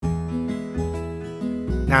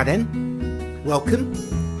Now then, welcome.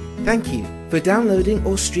 Thank you for downloading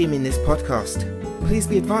or streaming this podcast. Please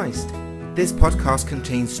be advised, this podcast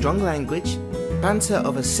contains strong language, banter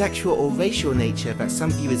of a sexual or racial nature that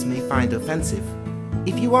some viewers may find offensive.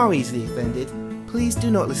 If you are easily offended, please do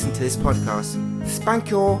not listen to this podcast. Spank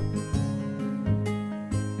your...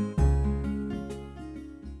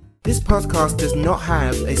 This podcast does not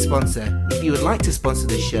have a sponsor. If you would like to sponsor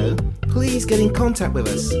this show, please get in contact with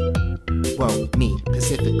us. Well, me,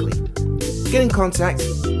 specifically. Get in contact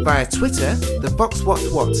via Twitter, the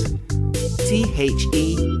FoxWhatWhat,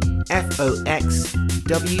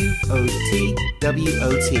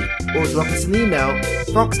 TheFoxWotWot, or drop us an email,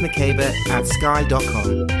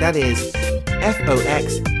 foxmakeba@sky.com. That is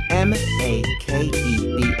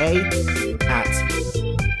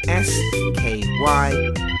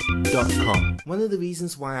FoxMakeba@sky.com. One of the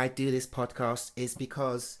reasons why I do this podcast is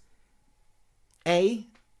because A,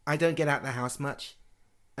 I don't get out of the house much,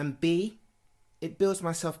 and B, it builds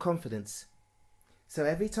my self-confidence. So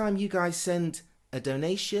every time you guys send a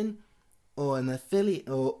donation or an affiliate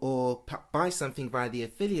or buy something via the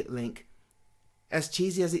affiliate link, as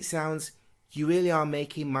cheesy as it sounds, you really are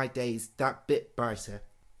making my days that bit brighter.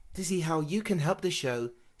 To see how you can help the show,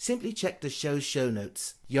 simply check the show's show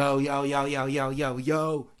notes. Yo. Do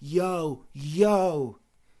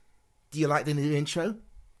you like the new intro?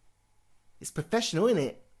 It's professional, isn't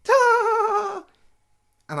it? Ta!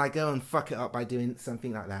 And I go and fuck it up by doing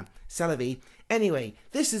something like that. Celery. Anyway,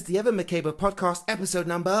 this is the Ever Makeba podcast episode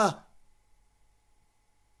number...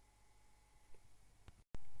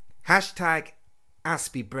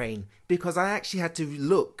 #AspieBrain, because I actually had to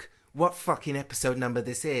look what fucking episode number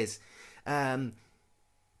this is.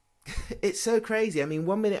 It's so crazy. I mean,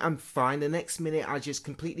 1 minute I'm fine, the next minute I just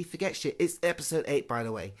completely forget shit. It's episode 8, by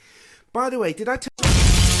the way. By the way, did I tell...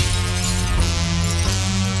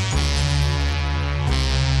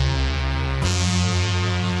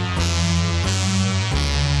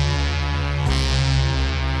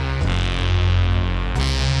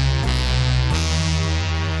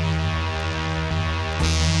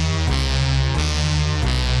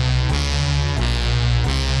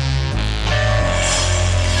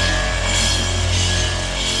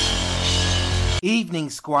 Evening,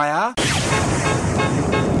 Squire.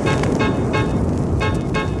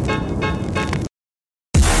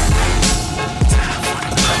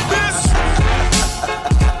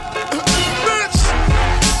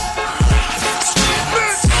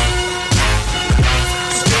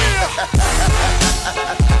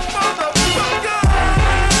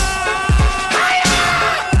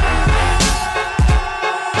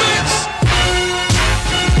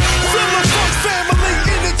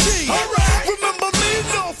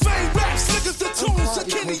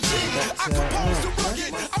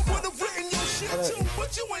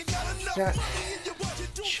 That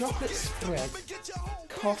chocolate spread,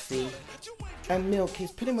 coffee, and milk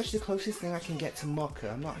is pretty much the closest thing I can get to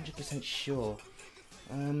mocha. I'm not 100% sure.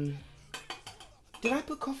 Did I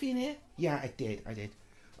put coffee in here? Yeah, I did.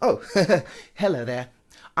 Oh, hello there.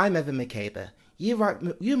 I'm Evan Makeba. You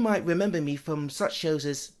might remember me from such shows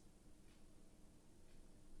as...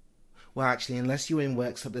 Well, actually, unless you were in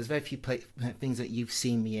Workshop, there's very few things that you've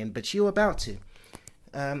seen me in, but you're about to.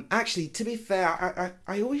 Actually, to be fair,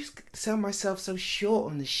 I always sell myself so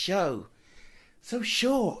short on the show. So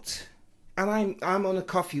short. And I'm on a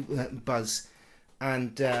coffee buzz.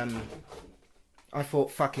 And I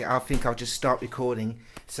thought, fuck it, I think I'll just start recording.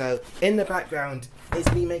 So, in the background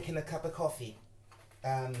is me making a cup of coffee.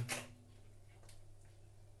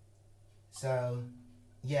 So,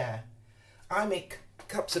 yeah. I make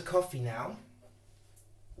cups of coffee now.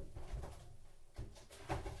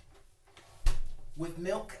 With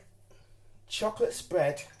milk, chocolate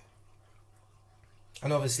spread,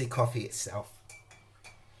 and obviously coffee itself.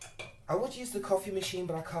 I would use the coffee machine,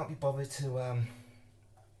 but I can't be bothered to...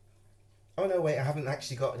 Oh no, wait, I haven't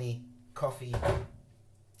actually got any coffee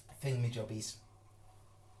thingamajobbies.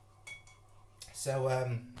 So,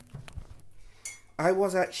 I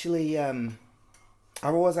was actually on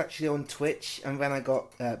Twitch, and then I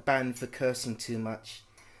got banned for cursing too much,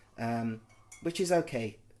 which is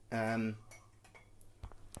okay.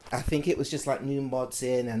 I think it was just like new mods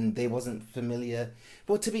in and they wasn't familiar.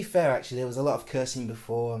 Well, to be fair, actually, there was a lot of cursing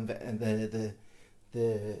before, and the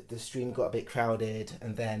stream got a bit crowded,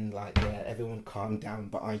 and then everyone calmed down,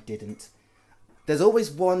 but I didn't. There's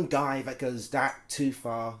always one guy that goes far too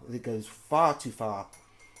far,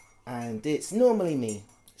 and it's normally me.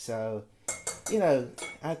 So,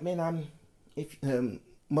 admin,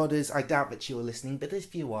 modders, I doubt that you are listening, but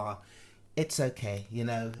if you are, it's okay,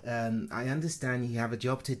 I understand you have a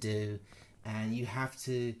job to do, and you have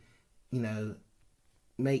to,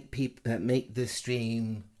 make the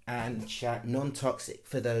stream and chat non-toxic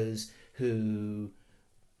for those who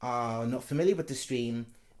are not familiar with the stream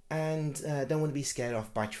and don't want to be scared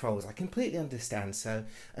off by trolls. I completely understand. So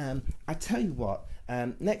I tell you what,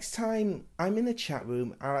 next time I'm in the chat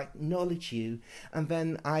room, I'll acknowledge you, and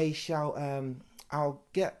then I'll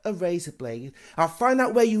get a razor blade, I'll find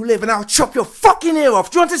out where you live, and I'll chop your fucking ear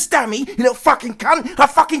off. Do you understand me, you little fucking cunt? I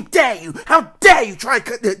fucking dare you. How dare you try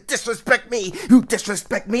to disrespect me? You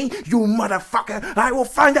disrespect me, you motherfucker. I will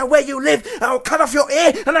find out where you live, I will cut off your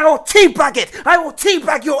ear, and I will teabag it. I will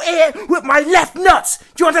teabag your ear with my left nuts.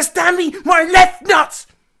 Do you understand me? My left nuts.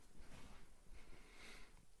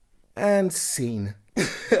 And scene.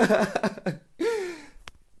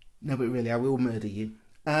 No, but really, I will murder you.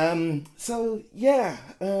 So yeah,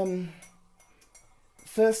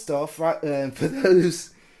 first off, right, for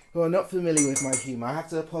those who are not familiar with my humour, I have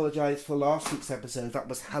to apologise for last week's episode. That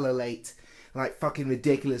was hella late, like fucking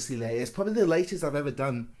ridiculously late. It's probably the latest I've ever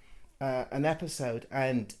done an episode,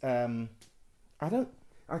 and I can't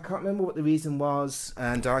remember what the reason was,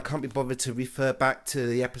 and I can't be bothered to refer back to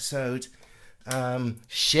the episode.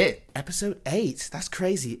 Episode 8. That's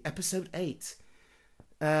crazy. Episode 8.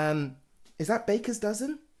 Is that Baker's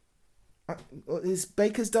Dozen? Is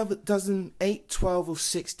Baker's Dozen 8, 12 or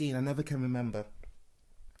 16? I never can remember.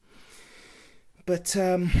 But,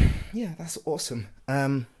 yeah, that's awesome.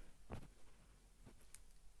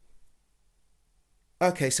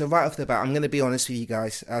 Okay, so right off the bat, I'm going to be honest with you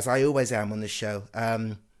guys, as I always am on this show.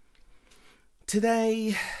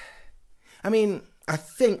 Today, I mean, I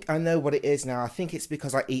think I know what it is now. I think it's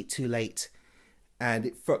because I eat too late and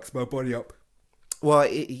it fucks my body up. Well,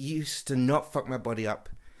 it used to not fuck my body up,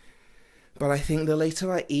 but I think the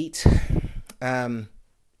later I eat, the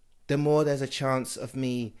more there's a chance of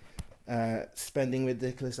me spending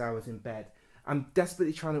ridiculous hours in bed. I'm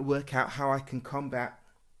desperately trying to work out how I can combat...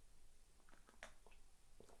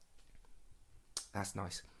 That's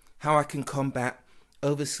nice. How I can combat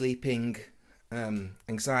oversleeping,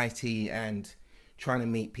 anxiety, and trying to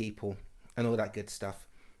meet people, and all that good stuff.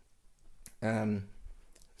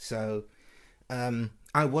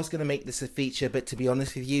 I was going to make this a feature, but to be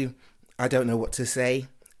honest with you, I don't know what to say.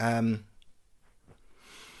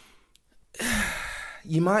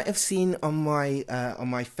 You might have seen on my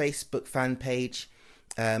Facebook fan page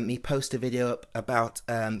me post a video up about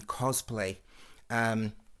cosplay.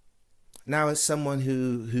 Now, as someone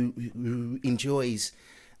who enjoys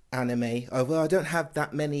anime, although I don't have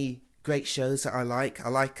that many great shows that I like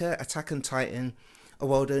Attack on Titan, A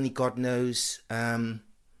World Only God Knows. That's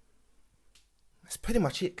pretty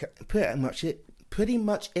much it.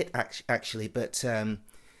 Actually. But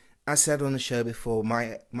as said on the show before,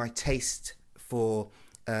 my taste for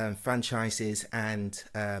franchises and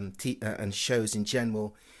shows in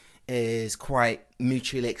general is quite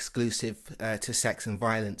mutually exclusive to sex and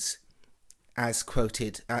violence, as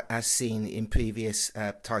quoted, as seen in previous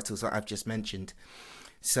titles that I've just mentioned.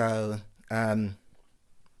 So, but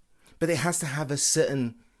it has to have a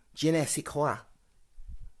certain je ne sais quoi.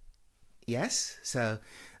 Yes, so,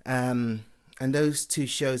 and those two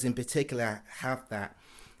shows in particular have that.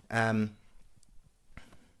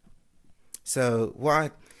 So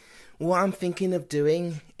what I'm thinking of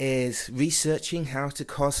doing is researching how to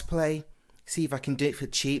cosplay, see if I can do it for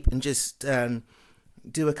cheap, and just do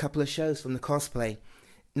a couple of shows from the cosplay.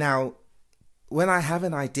 Now, when I have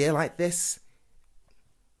an idea like this,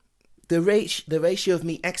 the ratio of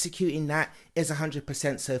me executing that is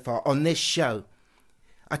 100% so far on this show.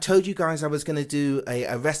 I told you guys I was going to do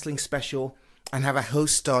a wrestling special and have a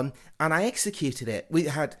host on, and I executed it. We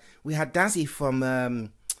had Dazzy from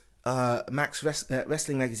Max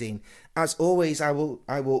Wrestling Magazine. As always, I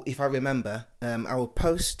will if I remember, I will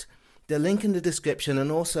post the link in the description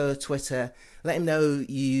and also Twitter. Let him know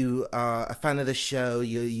you are a fan of the show,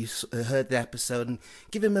 you heard the episode, and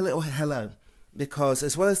give him a little hello. Because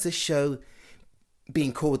as well as this show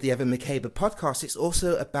being called the Evan Makeba podcast, it's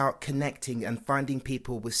also about connecting and finding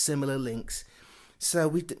people with similar links, so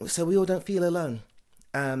we all don't feel alone.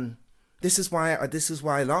 This is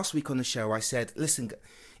why last week on the show I said, listen,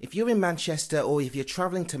 if you're in Manchester or if you're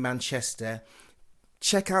travelling to Manchester,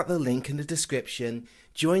 check out the link in the description,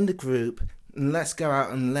 join the group, and let's go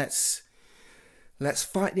out and let's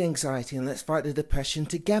fight the anxiety and let's fight the depression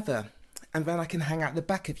together. And then I can hang out the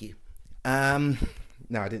back of you. No,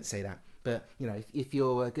 I didn't say that. But, you know, if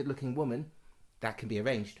you're a good-looking woman, that can be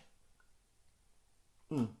arranged.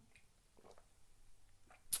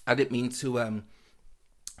 I didn't mean to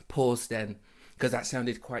pause then, because that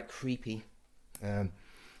sounded quite creepy.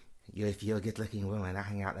 If you're a good-looking woman, I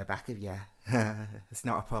hang out the back of you. It's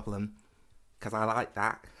not a problem, because I like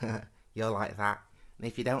that. You'll like that. And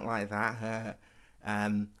if you don't like that,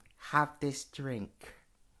 have this drink.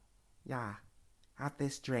 Yeah, have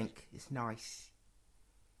this drink. It's nice.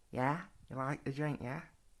 Yeah? You like the drink, yeah?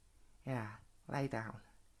 Yeah. Lay down.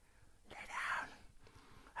 Lay down.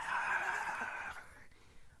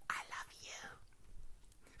 I love you.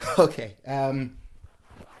 Okay.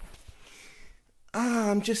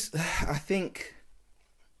 I think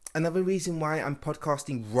another reason why I'm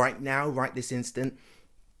podcasting right now, right this instant,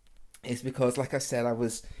 is because, like I said,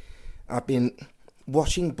 I've been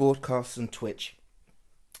watching broadcasts on Twitch.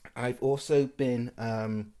 I've also been,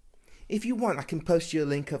 if you want, I can post you a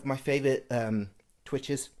link of my favorite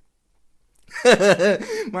Twitches.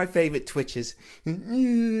 My favorite Twitches.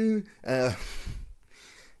 My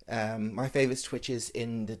favorite Twitches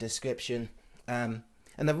in the description.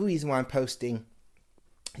 Another reason why I'm posting,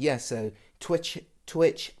 so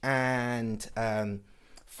Twitch and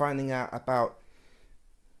finding out about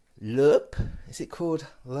LARP. Is it called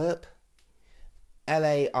LARP?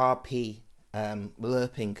 LARP.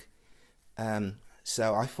 LARPing.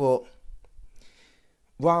 So I thought,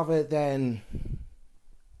 rather than,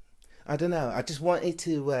 I don't know, I just wanted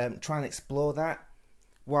to try and explore that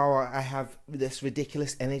while I have this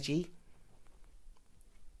ridiculous energy.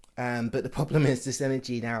 But the problem is, this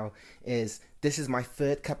energy now this is my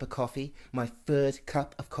third cup of coffee,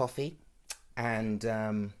 and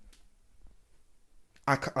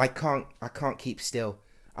I can't keep still.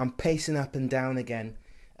 I'm pacing up and down again.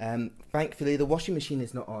 Thankfully, the washing machine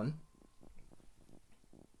is not on.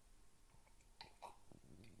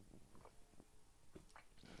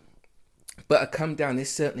 But a come down is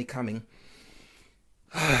certainly coming,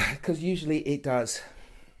 because usually it does.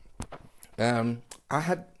 I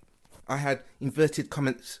had inverted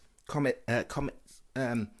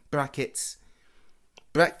brackets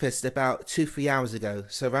breakfast about 2-3 hours ago.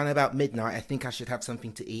 So around about midnight, I think I should have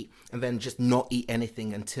something to eat, and then just not eat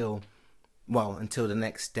anything until the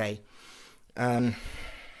next day.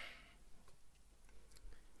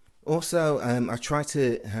 Also, I try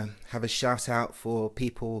to have a shout out for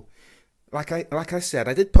people. Like I said,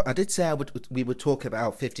 I did say we would talk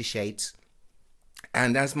about 50 Shades,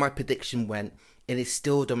 and as my prediction went, it is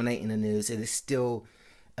still dominating the news. It is still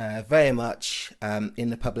very much in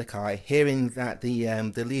the public eye. Hearing that the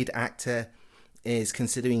lead actor is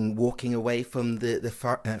considering walking away from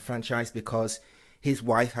the franchise because his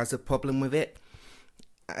wife has a problem with it.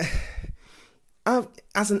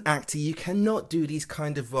 As an actor, you cannot do these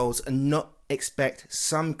kind of roles and not expect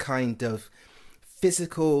some kind of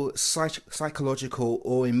physical, psychological,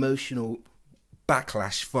 or emotional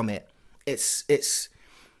backlash from it. I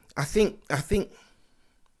think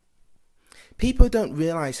people don't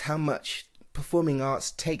realize how much performing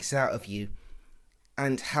arts takes out of you,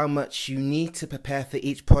 and how much you need to prepare for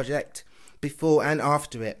each project before and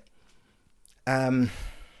after it. I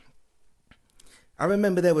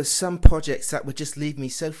remember there were some projects that would just leave me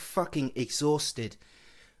so fucking exhausted.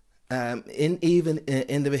 In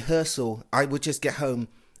the rehearsal, I would just get home.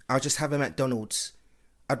 I'd just have a McDonald's.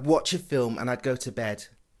 I'd watch a film and I'd go to bed.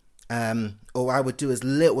 Or I would do as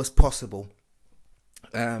little as possible.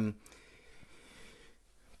 But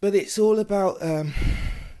it's all about.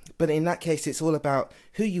 But in that case, it's all about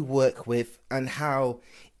who you work with and how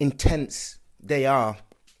intense they are.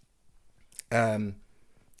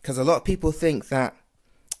 Because a lot of people think that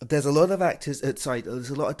there's a lot of there's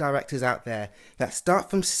a lot of directors out there that start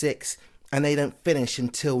from 6 and they don't finish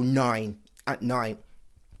until 9 at night.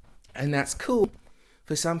 And that's cool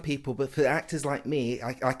for some people, but for actors like me,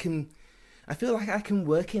 I feel like I can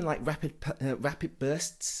work in like rapid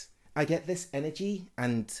bursts. I get this energy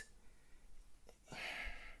and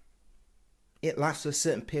it lasts for a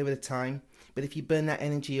certain period of time. But if you burn that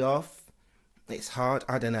energy off, it's hard.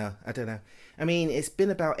 I don't know. I mean, it's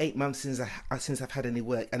been about 8 months since I've had any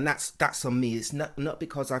work, and that's on me. It's not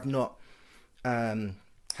because I've not. Hang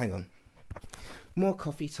on. More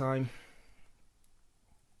coffee time.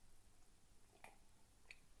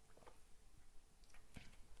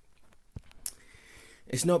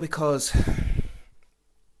 It's not because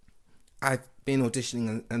I've been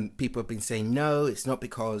auditioning and people have been saying no. It's not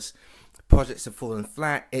because projects have fallen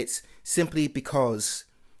flat. It's simply because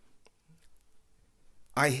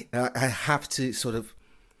I have to sort of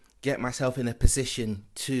get myself in a position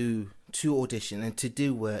to audition and to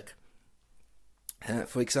do work.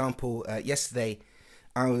 For example, yesterday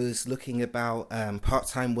I was looking about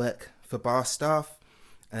part-time work for bar staff,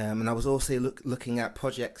 and I was also looking at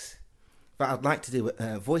projects that I'd like to do,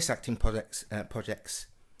 voice acting projects.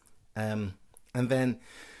 And then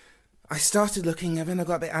I started looking, and then I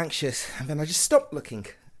got a bit anxious, and then I just stopped looking.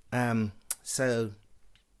 So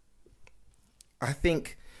I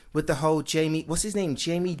think with the whole Jamie, what's his name,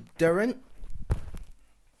 Jamie Durant,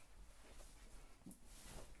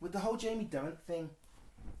 with the whole Jamie Durant thing.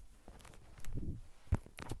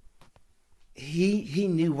 He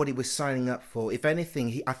knew what he was signing up for. If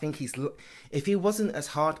anything, if he wasn't as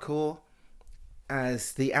hardcore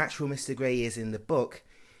as the actual Mr. Grey is in the book,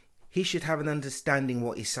 he should have an understanding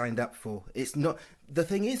what he signed up for. It's not, the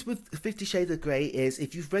thing is with 50 Shades of Grey is,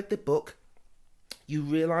 if you've read the book, you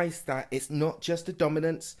realise that it's not just the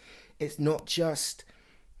dominance, it's not just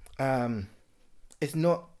the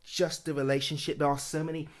relationship. There are so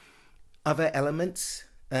many other elements.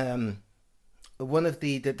 One of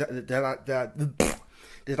the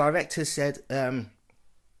director said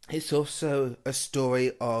it's also a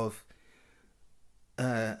story of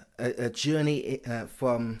a journey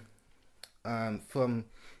from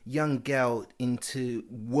young girl into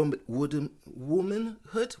womanhood,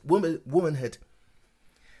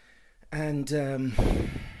 and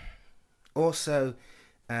also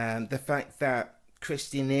the fact that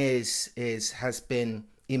Christian has been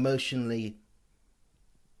emotionally.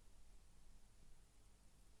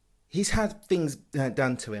 He's had things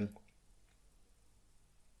done to him.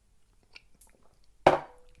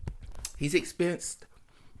 He's experienced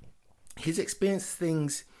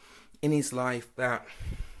things in his life that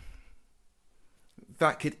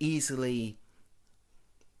could easily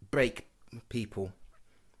break people.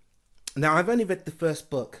 Now, I've only read the first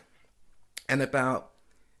book and a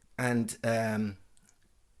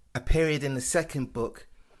period in the second book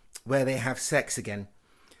where they have sex again.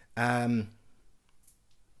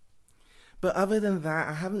 But other than that,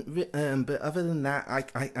 I haven't. I'm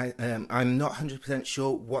not 100%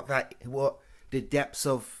 sure what the depths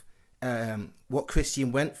of what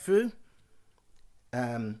Christian went through.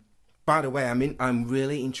 By the way, I'm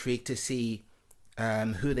really intrigued to see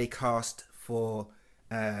who they cast for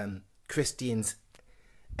Christian's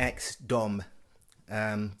ex-dom.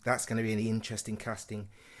 That's going to be an interesting casting.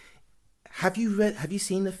 Have you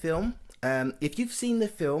seen the film? If you've seen the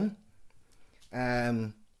film,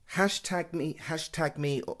 hashtag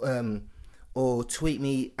me, or tweet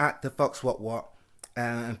me at the Fox What,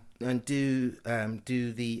 and do the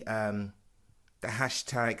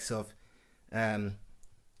hashtags of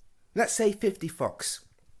let's say 50 Fox,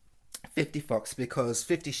 because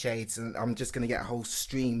 50 Shades, and I'm just going to get a whole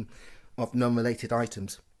stream of non-related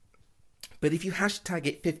items. But if you hashtag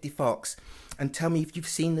it 50 Fox and tell me if you've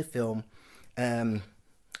seen the film, and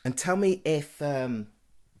tell me if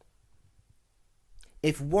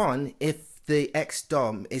the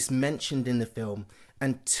ex-dom is mentioned in the film,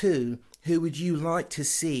 and two, who would you like to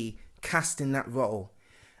see cast in that role?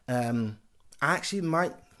 I actually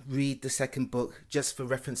might read the second book just for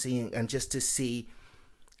referencing and just to see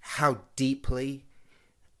how deeply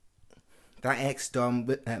that ex-dom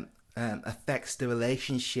affects the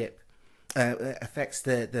relationship, affects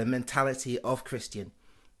the mentality of Christian,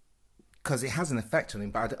 because it has an effect on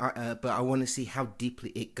him. But I want to see how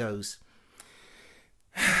deeply it goes.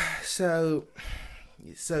 So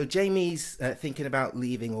Jamie's thinking about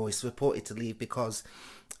leaving, or is reported to leave, because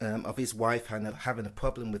of his wife having a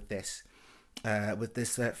problem with this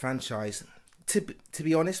franchise. To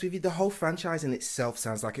be honest with you, the whole franchise in itself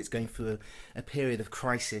sounds like it's going through a period of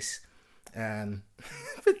crisis.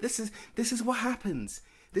 But this is what happens.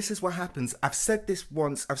 This is what happens. I've said this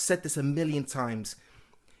once. I've said this a million times.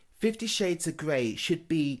 50 Shades of Grey should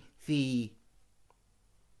be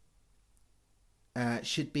the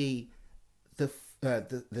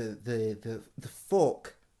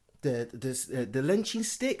fork, the lynching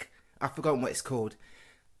stick. I've forgotten what it's called.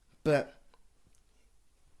 But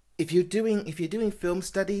if you're doing film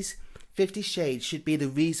studies, 50 Shades should be the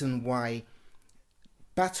reason why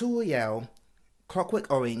Battle Royale,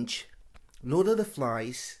 Clockwork Orange, Lord of the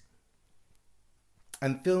Flies,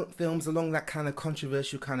 and films along that kind of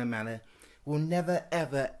controversial kind of manner will never,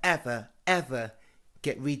 ever, ever, ever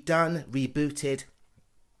get redone, rebooted,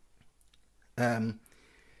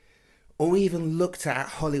 or even looked at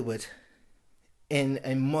Hollywood in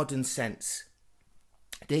a modern sense.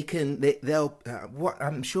 I'm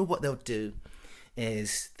sure what they'll do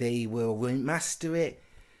is they will remaster it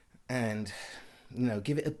and,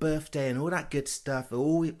 give it a birthday and all that good stuff.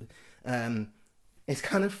 It's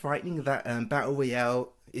kind of frightening that Battle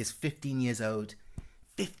Royale is 15 years old.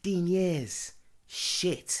 15 years.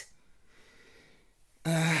 Shit.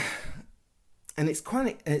 And it's kind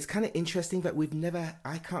of interesting that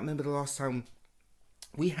I can't remember the last time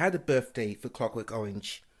we had a birthday for Clockwork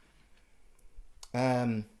Orange.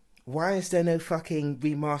 Why is there no fucking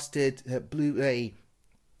remastered Blu-ray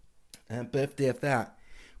birthday of that?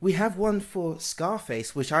 We have one for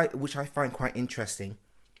Scarface, which I find quite interesting,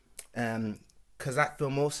 because that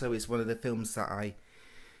film also is one of the films that I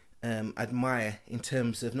admire in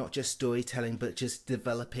terms of not just storytelling, but just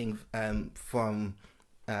developing from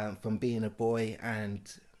being a boy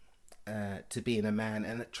and to being a man,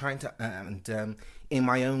 and trying to in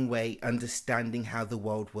my own way understanding how the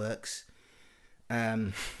world works.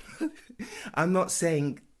 I'm not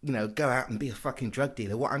saying, go out and be a fucking drug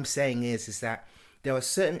dealer. What I'm saying is that there are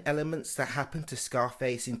certain elements that happen to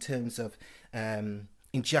Scarface in terms of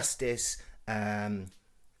injustice, the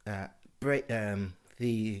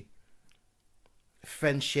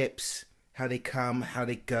friendships, how they come, how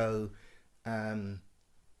they go,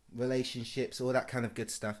 relationships, all that kind of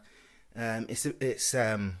good stuff. It's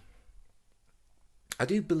I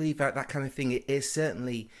do believe that kind of thing, it is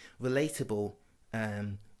certainly relatable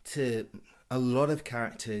to a lot of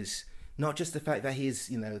characters. Not just the fact that he's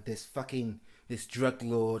this drug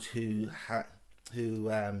lord who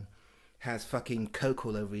has fucking coke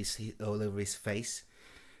all over his face,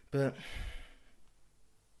 but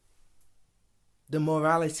the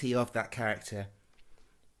morality of that character.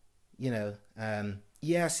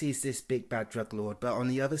 Yes, he's this big bad drug lord, but on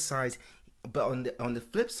the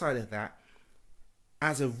flip side of that,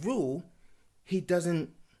 as a rule, he doesn't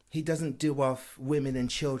do off women and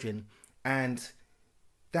children, and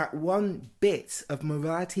that one bit of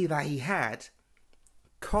morality that he had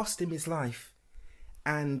cost him his life.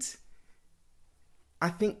 And I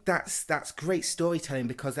think that's great storytelling,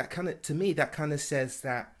 because that kind of says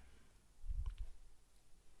that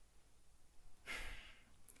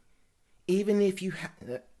even if you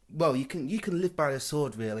you can live by the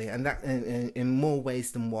sword, really, and that in more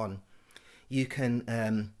ways than one. You can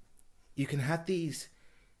have these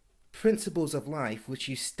principles of life which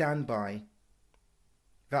you stand by,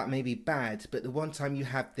 that may be bad, but the one time you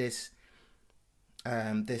have this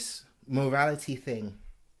morality thing,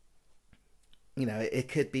 it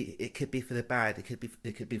could be for the bad, it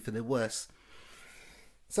could be for the worse.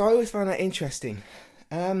 So I always find that interesting.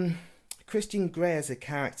 Christian Grey as a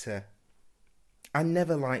character, I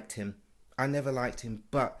never liked him,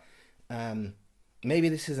 but maybe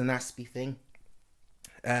this is an Aspie thing,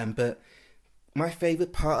 but my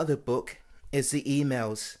favourite part of the book is the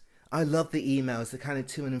emails. I love the emails, the kind of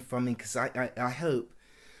to and from me, because I hope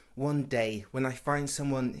one day when I find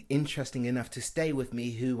someone interesting enough to stay with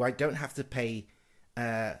me, who I don't have to pay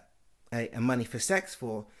a money for sex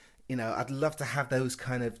for, I'd love to have those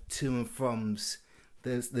kind of to and froms,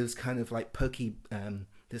 those kind of like pokey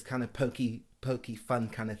fun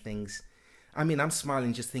kind of things. I mean, I'm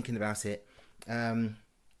smiling just thinking about it.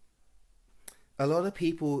 A lot of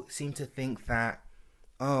people seem to think that,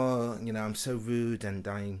 I'm so rude and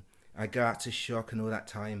I go out to shock and all that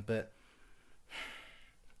time. But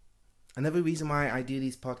another reason why I do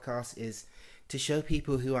these podcasts is to show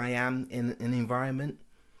people who I am in an environment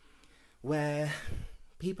where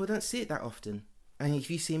people don't see it that often. And if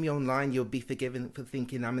you see me online, you'll be forgiven for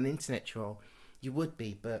thinking I'm an internet troll. You would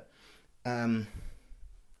be, but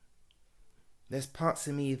there's parts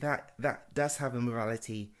of me that does have a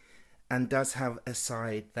morality and does have a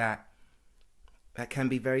side that can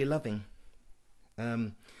be very loving.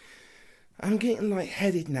 I'm getting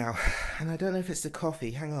lightheaded now, and I don't know if it's the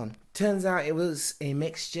coffee. Hang on. Turns out it was a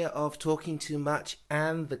mixture of talking too much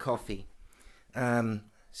and the coffee.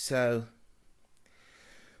 So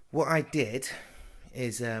what I did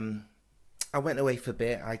is I went away for a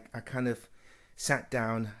bit. I kind of sat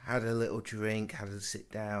down, had a little drink, had to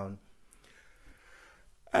sit down.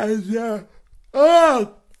 And,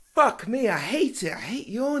 oh, fuck me, I hate it. I hate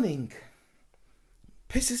yawning.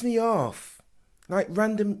 Pisses me off. Like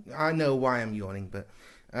random, I know why I'm yawning, but,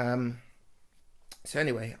 so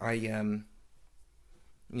anyway, I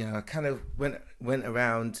kind of went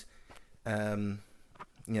around,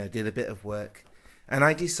 did a bit of work, and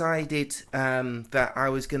I decided, that I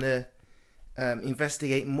was going to,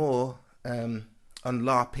 investigate more, on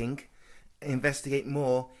LARPing, investigate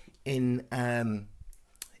more in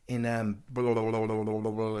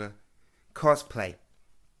cosplay.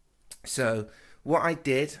 So what I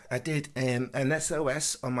did an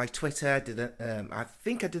SOS on my Twitter. I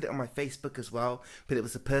think I did it on my Facebook as well, but it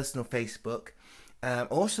was a personal Facebook.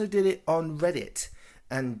 Also did it on Reddit,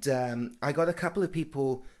 and I got a couple of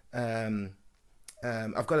people.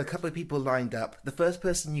 I've got a couple of people lined up. The first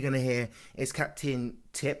person you're going to hear is Captain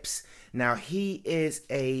Tips. Now he is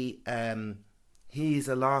a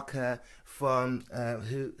larker from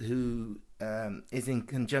who is in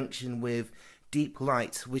conjunction with Deep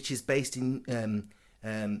Light, which is based in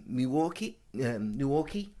Milwaukee.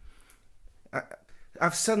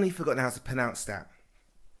 I've suddenly forgotten how to pronounce that.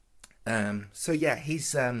 So yeah,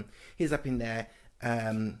 he's up in there.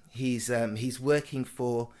 He's working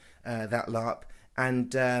for that LARP,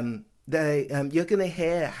 and you're going to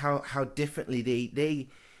hear how differently they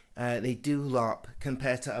do LARP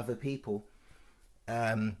compared to other people.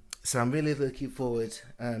 So I'm really looking forward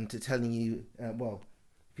to telling you, for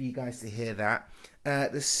you guys to hear that.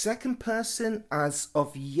 The second person, as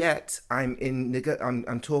of yet,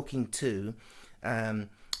 I'm talking to,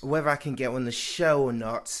 whether I can get on the show or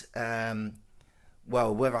not.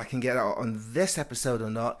 Whether I can get out on this episode or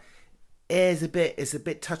not is it's a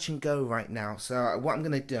bit touch and go right now. So what I'm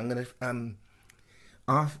gonna do, I'm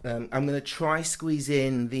gonna try squeeze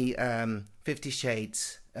in the 50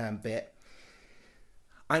 Shades bit.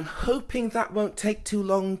 I'm hoping that won't take too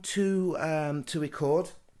long to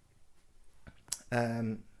record.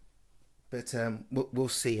 But we'll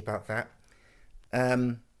see about that.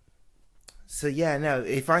 So yeah, no,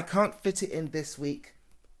 if I can't fit it in this week,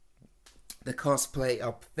 the cosplay,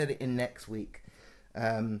 I'll fit it in next week.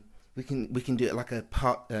 We can do it like a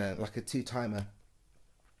like a two-timer,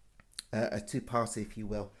 a two-parter, if you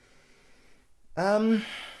will. I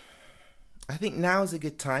think now is a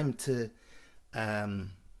good time to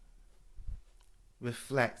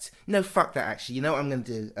reflect. No, fuck that. Actually, you know what I'm going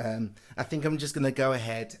to do? I think I'm just going to go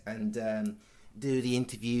ahead and do the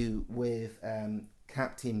interview with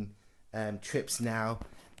Captain Trips now.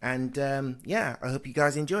 And I hope you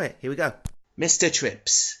guys enjoy it. Here we go. Mr.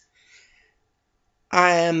 Trips.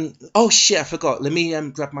 Oh shit, I forgot. Let me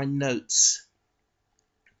grab my notes.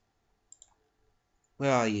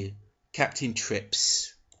 Where are you? Captain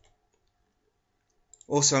Trips.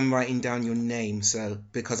 Also, I'm writing down your name,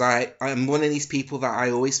 because I'm one of these people that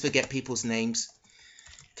I always forget people's names.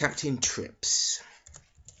 Captain Trips.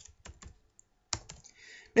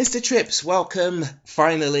 Mr. Trips, welcome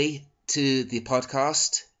finally to the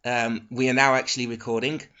podcast. We are now actually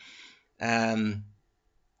recording. How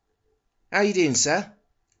are you doing, sir?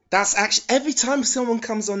 That's actually, every time someone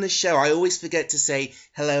comes on this show, I always forget to say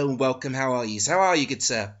hello and welcome. How are you? So how are you, good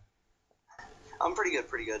sir? I'm pretty good.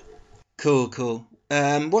 Cool.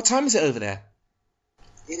 What time is it over there?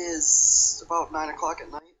 It is about 9 o'clock at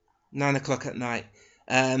night. 9 o'clock at night.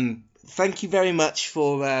 Thank you very much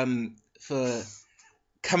for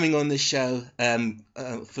coming on the show.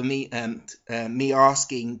 For me, me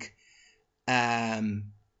asking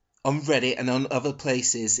on Reddit and on other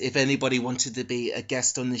places if anybody wanted to be a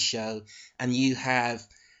guest on the show, and you have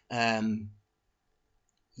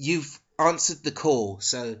you've answered the call.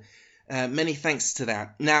 So many thanks to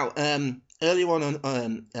that. Now, earlier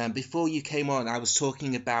on, before you came on, I was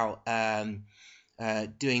talking about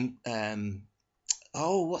doing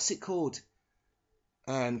what's it called?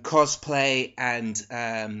 Cosplay and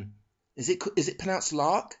is it pronounced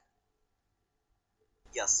LARP?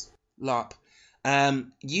 Yes. LARP.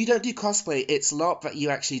 You don't do cosplay. It's LARP that you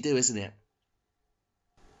actually do, isn't it?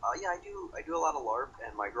 Yeah, I do a lot of LARP,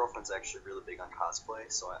 and my girlfriend's actually really big on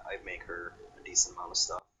cosplay, so I make her a decent amount of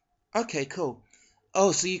stuff. Okay, cool.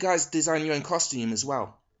 Oh, so you guys design your own costume as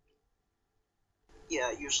well?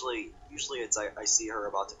 Yeah, usually it's I see her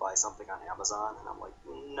about to buy something on Amazon, and I'm like,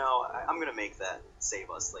 no, I'm gonna make that save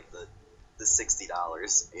us like the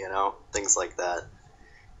 $60, things like that.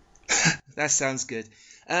 That sounds good.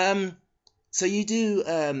 So you do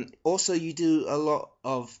a lot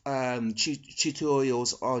of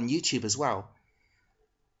tutorials on YouTube as well.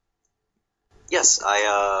 Yes,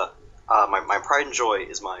 my pride and joy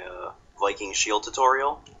is my Viking shield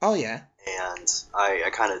tutorial. Oh yeah. And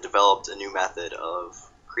I kind of developed a new method of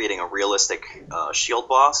creating a realistic shield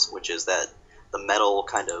boss, which is that the metal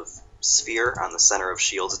kind of sphere on the center of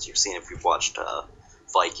shields that you've seen if you've watched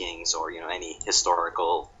Vikings or any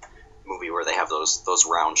historical movie where they have those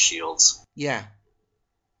round shields. Yeah.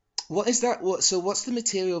 What is that? What's the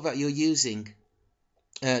material that you're using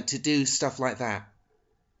to do stuff like that?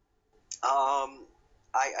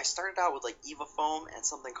 I started out with like Eva foam and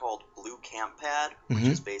something called blue camp pad, which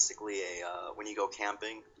is basically when you go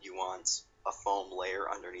camping, you want a foam layer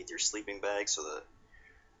underneath your sleeping bag so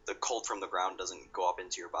the cold from the ground doesn't go up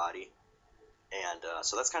into your body. And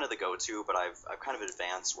so that's kind of the go-to, but I've kind of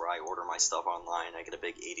advanced where I order my stuff online. I get a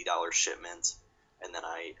big $80 shipment, and then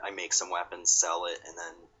I make some weapons, sell it, and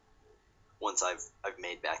then once I've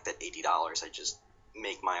made back that $80, I just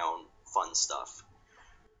make my own fun stuff.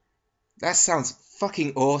 That sounds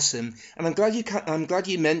fucking awesome, and I'm glad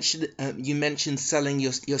you mentioned selling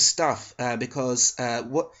your stuff because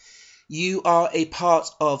what you are a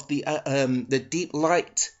part of the Deep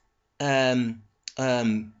Light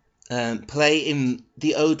play in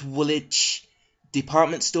the Old Woolwich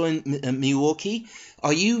department store in Milwaukee.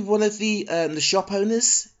 Are you one of the shop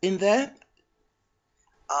owners in there?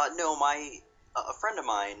 No, a friend of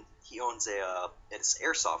mine, he owns it's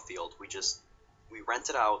airsoft field. We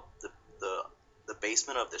rented out the the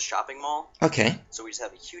basement of the shopping mall. Okay. So we just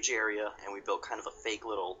have a huge area, and we built kind of a fake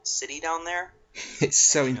little city down there. It's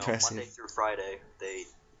so And, impressive. Monday through Friday, they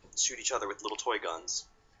shoot each other with little toy guns,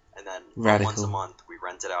 and then once a month we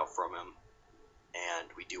rent it out from him, and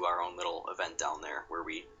we do our own little event down there where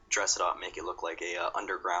we dress it up, make it look like a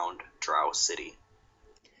underground drow city.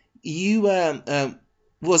 You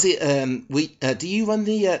was it do you run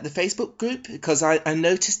the Facebook group? Because I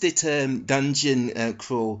noticed it Dungeon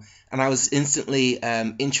Crawl, and I was instantly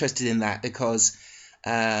interested in that because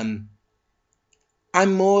I'm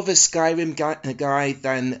more of a Skyrim guy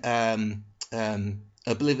than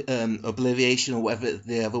Obliviation or whatever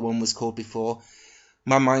the other one was called before.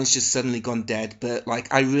 My mind's just suddenly gone dead, but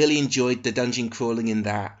like I really enjoyed the dungeon crawling in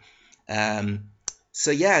that.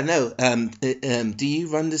 So yeah, no. Do you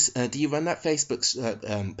run this? Do you run that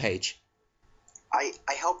Facebook page? I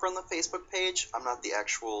help run the Facebook page. I'm not the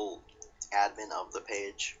actual admin of the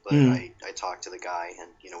page, but I talk to the guy,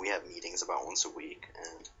 and we have meetings about once a week.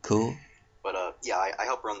 And cool. But yeah, I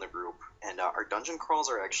help run the group, and our dungeon crawls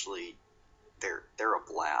are actually they're a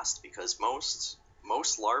blast because most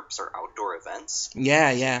LARPs are outdoor events.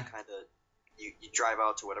 Yeah, so yeah. You drive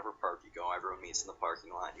out to whatever park you go. Everyone meets in the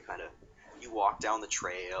parking lot. You walk down the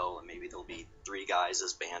trail, and maybe there'll be 3 guys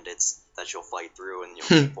as bandits that you'll fight through, and you'll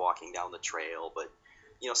keep walking down the trail. But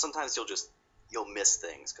sometimes you'll miss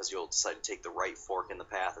things because you'll decide to take the right fork in the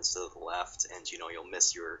path instead of the left, and you'll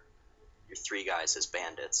miss your 3 guys as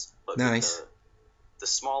bandits. But nice. With the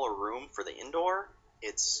smaller room for the indoor,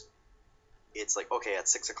 it's like, okay, at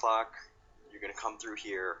 6 o'clock, you're going to come through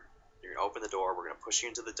here, you're going to open the door, we're going to push you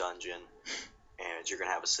into the dungeon, and you're going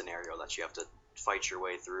to have a scenario that you have to fight your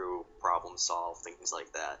way through, problem solve, things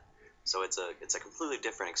like that. So it's a completely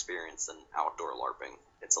different experience than outdoor LARPing.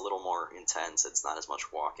 It's a little more intense, it's not as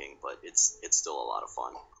much walking, but it's still a lot of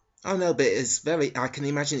fun. Oh no, but I can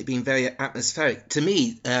imagine it being very atmospheric. To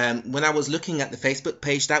me, when I was looking at the Facebook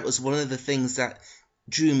page, that was one of the things that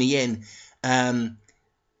drew me in.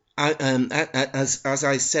 As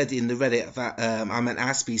I said in the Reddit that I'm an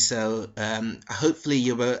Aspie, so hopefully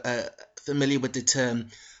you're familiar with the term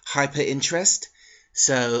hyper interest.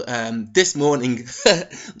 So this morning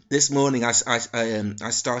I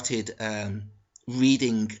started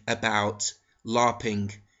reading about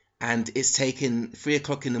LARPing, and it's taken 3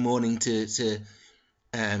 o'clock in the morning to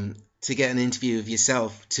get an interview of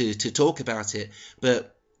yourself to talk about it.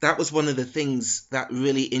 But that was one of the things that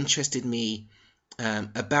really interested me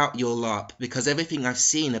about your LARP, because everything I've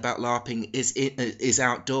seen about LARPing is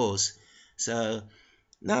outdoors. So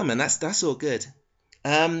no, man, that's all good.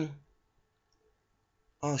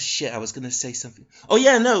 Oh shit, I was gonna say something. Oh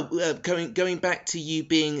yeah, no. Going back to you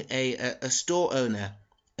being a store owner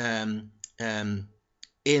in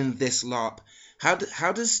this LARP, how do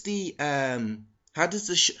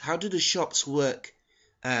the shops work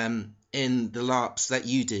in the LARPs that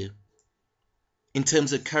you do, in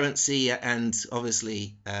terms of currency and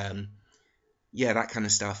obviously that kind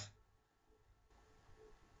of stuff?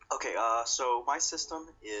 Okay, so my system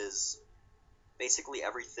is basically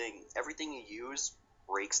everything you use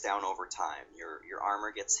breaks down over time. Your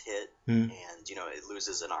armor gets hit, and it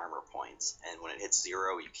loses an armor point, and when it hits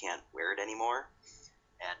 0, you can't wear it anymore.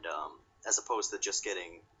 And as opposed to just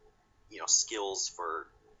getting skills for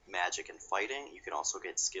magic and fighting, you can also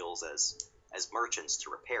get skills as merchants to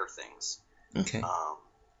repair things. Okay.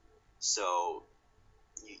 So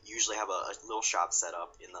you usually have a little shop set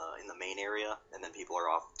up in the main area, and then people are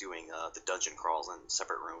off doing the dungeon crawls in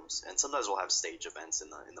separate rooms, and sometimes we'll have stage events in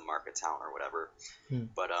the market town or whatever.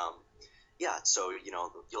 But yeah, so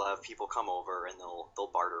you'll have people come over, and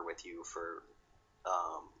they'll barter with you for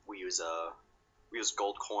we use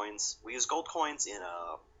gold coins. We use gold coins in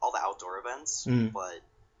all the outdoor events, but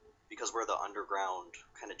because we're the underground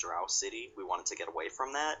kind of drow city, we wanted to get away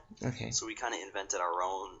from that. Okay. So we kind of invented our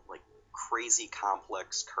own crazy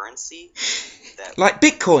complex currency that like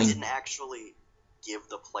Bitcoin didn't actually give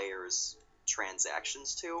the players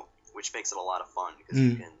transactions to, which makes it a lot of fun because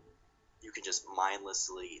you can just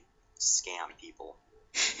mindlessly scam people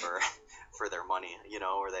for their money,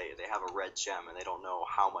 or they have a red gem and they don't know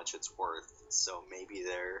how much it's worth, so maybe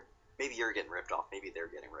you're getting ripped off, maybe they're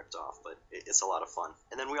getting ripped off, but it's a lot of fun.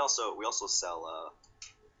 And then we also sell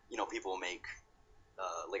people make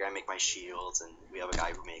I make my shields, and we have a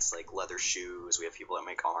guy who makes leather shoes, we have people that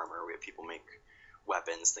make armor, we have people make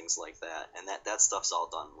weapons, things like that, and that stuff's all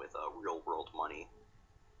done with real world money.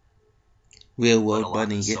 Real world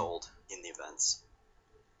money, yeah. Sold in the events.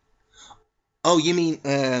 Oh, you mean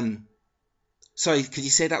sorry, could you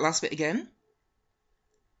say that last bit again?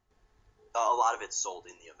 A lot of it's sold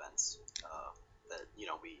in the events. That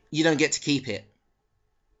we. You don't get to keep it.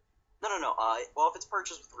 No. Well, if it's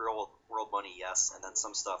purchased with real world money, yes, and then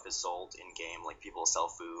some stuff is sold in game, like people sell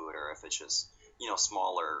food, or if it's just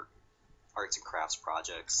smaller arts and crafts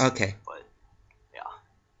projects. Okay. But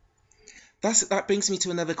yeah. That brings me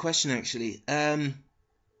to another question actually.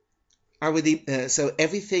 So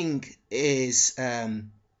everything is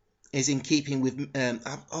in keeping with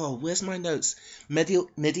where's my notes?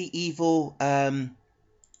 Medieval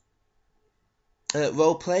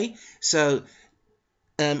role play. So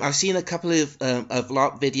I've seen a couple of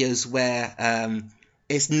LARP videos where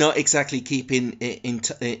it's not exactly keeping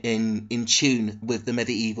in tune with the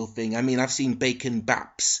medieval thing. I mean, I've seen bacon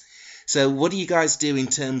baps. So what do you guys do in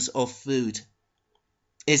terms of food?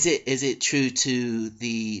 Is it true to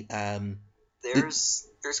the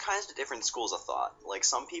There's kinds of different schools of thought. Like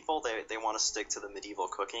some people, they want to stick to the medieval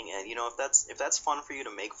cooking, and if that's fun for you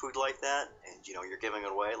to make food like that, and you're giving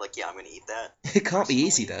it away, like, yeah, I'm gonna eat that. It can't be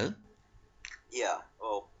easy though. Yeah.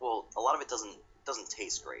 Well, a lot of it doesn't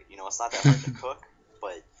taste great. It's not that hard to cook,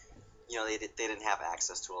 but they didn't have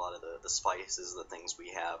access to a lot of the spices, the things we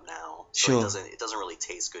have now. So Sure. it doesn't really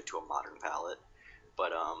taste good to a modern palate.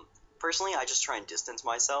 But personally, I just try and distance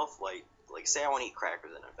myself. Like say I want to eat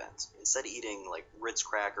crackers at an event, instead of eating like Ritz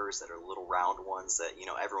crackers that are little round ones that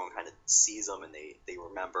everyone kind of sees them and they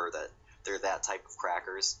remember that they're that type of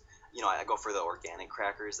crackers. I go for the organic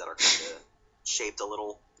crackers that are kind of shaped a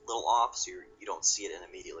little off, so you don't see it and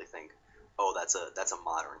immediately think, oh, that's a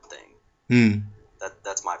modern thing.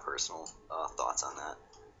 That's my personal thoughts on that.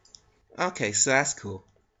 Okay, so that's cool.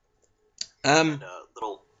 And a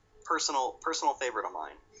little personal favorite of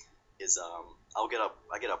mine is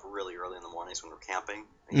I get up really early in the mornings when we're camping,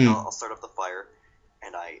 and I'll start up the fire,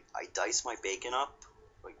 and I dice my bacon up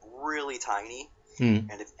like really tiny,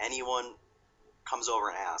 and if anyone comes over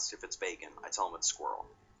and asks if it's bacon, I tell them it's squirrel.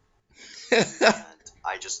 And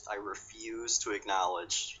I refuse to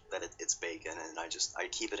acknowledge that it's bacon, and I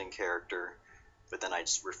keep it in character, but then I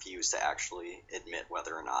just refuse to actually admit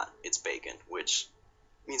whether or not it's bacon, which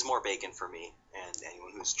means more bacon for me, and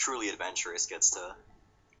anyone who's truly adventurous gets to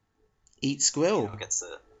eat squirrel.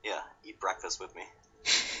 Eat breakfast with me.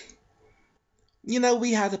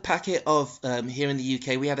 We had a packet of here in the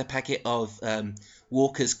UK. We had a packet of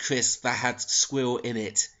Walker's Crisp that had squirrel in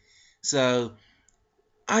it. So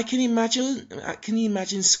can you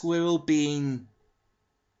imagine squirrel being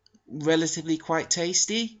relatively quite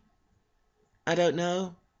tasty? I don't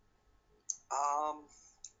know.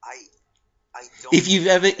 I don't. If you've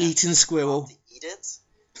ever eaten squirrel, to eat it.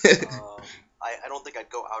 I don't think I'd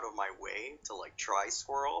go out of my way to like try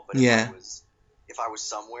squirrel, but if I was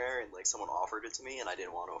somewhere and like someone offered it to me and I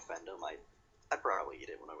didn't want to offend them, I'd probably eat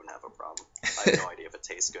it when I wouldn't have a problem. I have no idea if it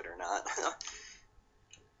tastes good or not.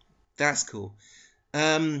 That's cool.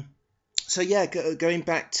 So yeah, going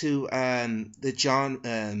back to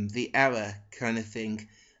the era kind of thing.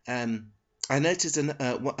 I noticed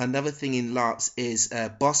another thing in LARPs is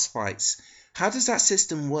boss fights. How does that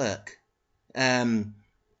system work?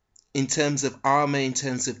 In terms of armor, in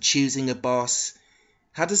terms of choosing a boss,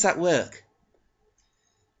 how does that work?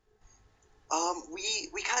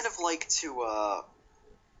 We kind of like to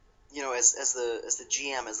as the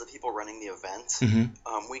GM, as the people running the event,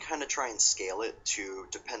 we kind of try and scale it to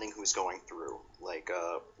depending who's going through. Like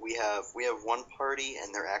we have one party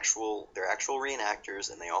and they're actual reenactors,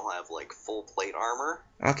 and they all have like full plate armor.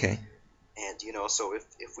 Okay. And so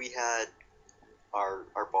if we had our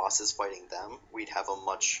bosses fighting them, we'd have a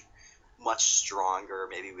much stronger.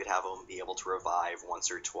 Maybe we'd have them be able to revive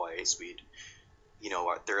once or twice. We'd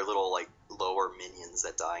their little like lower minions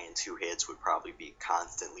that die in 2 hits would probably be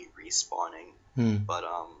constantly respawning. But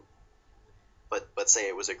say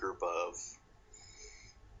it was a group of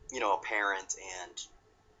a parent and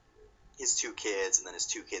his 2 kids, and then his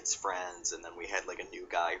 2 kids' friends, and then we had like a new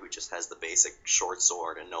guy who just has the basic short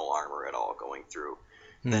sword and no armor at all going through.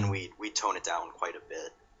 Then we tone it down quite a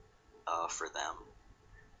bit for them.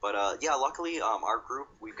 But luckily our group,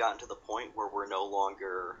 we've gotten to the point where we're no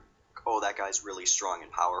longer, oh, that guy's really strong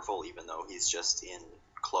and powerful, even though he's just in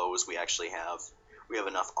clothes. We actually have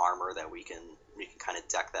enough armor that we can kind of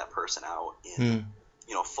deck that person out in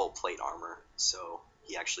full plate armor. So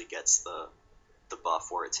he actually gets the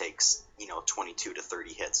buff where it takes 22 to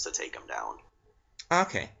 30 hits to take him down.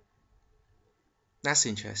 Okay, that's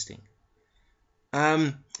interesting.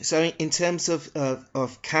 So in terms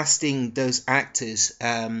of casting those actors,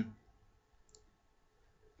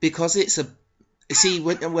 because it's a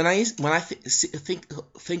when I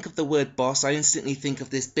think of the word boss, I instantly think of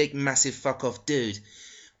this big massive fuck off dude.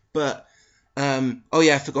 But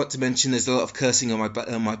I forgot to mention there's a lot of cursing on my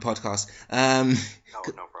podcast. No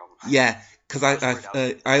problem. Yeah, because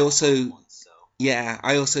I also Yeah,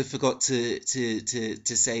 I also forgot to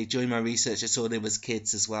say during my research I saw there was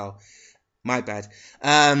kids as well. My bad.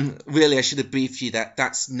 Really, I should have briefed you that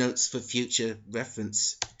that's notes for future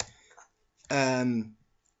reference. Because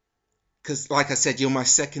like I said, you're my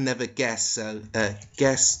second ever guest, so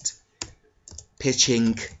guest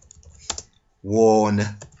pitching warn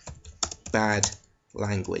bad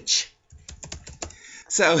language.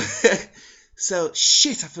 So so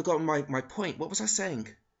shit, I forgot my point. What was I saying?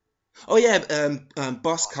 Oh yeah,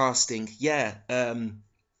 boss casting. Yeah.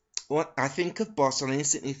 What I think of boss, I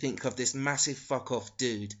instantly think of this massive fuck off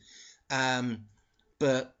dude.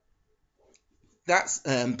 But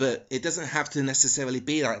but it doesn't have to necessarily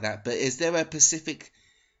be like that. But is there a specific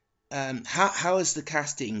how is the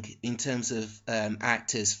casting in terms of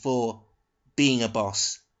actors for being a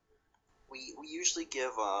boss? We usually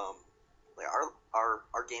give like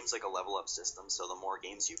our game's like a level up system, so the more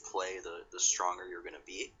games you play, the stronger you're gonna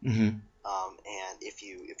be. Mm-hmm. And if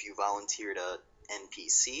you volunteer to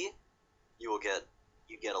NPC, you get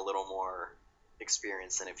a little more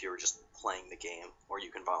experience than if you were just playing the game, or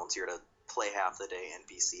you can volunteer to play half the day,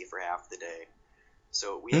 NPC for half the day.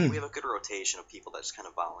 So we have a good rotation of people that just kind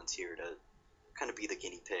of volunteer to kind of be the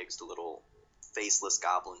guinea pigs, the little faceless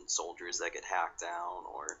goblin soldiers that get hacked down,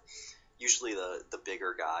 or usually the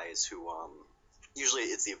bigger guys who usually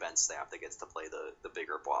it's the event staff that gets to play the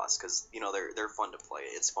bigger boss, because they're fun to play.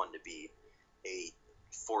 It's fun to be a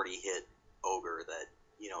 40 hit ogre that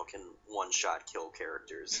can one shot kill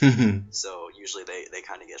characters. So usually they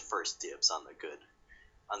kind of get first dibs on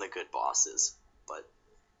the good bosses. But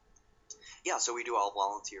yeah, so we do all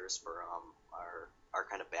volunteers for our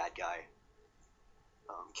kind of bad guy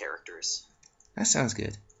characters. That sounds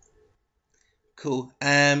good. Cool.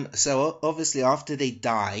 So obviously after they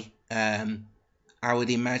die, I would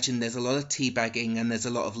imagine there's a lot of teabagging and there's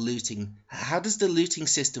a lot of looting. How does the looting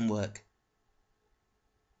system work?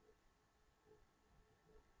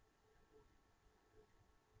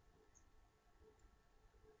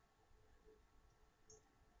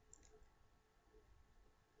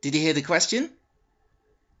 Did you hear the question,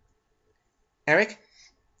 Eric?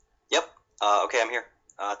 Yep. Okay, I'm here.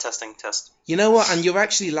 Testing, test. You know what? And you're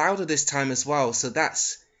actually louder this time as well, so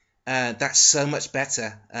that's so much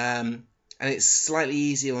better. And it's slightly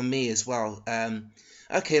easier on me as well.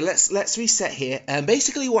 Okay, let's reset here.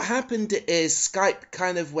 Basically, what happened is Skype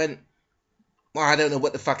kind of went. Well, I don't know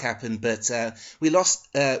what the fuck happened, but we lost.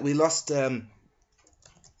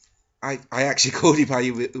 I actually called you by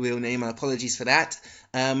your real name. Apologies for that.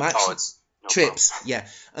 Actually, it's no Trips. problem.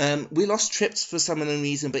 Yeah. We lost Trips for some unknown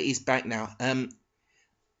reason, but he's back now.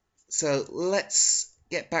 So let's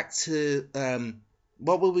get back to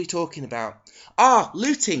what were we talking about?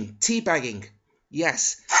 Looting, teabagging.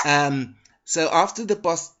 Yes. So after the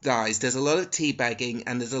boss dies, there's a lot of teabagging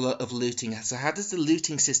and there's a lot of looting. So how does the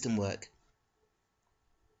looting system work?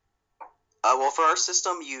 Well, for our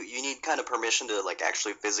system, you need kind of permission to like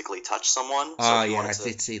actually physically touch someone. So Oh yeah, I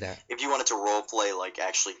did see that. If you wanted to role play like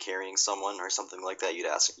actually carrying someone or something like that, you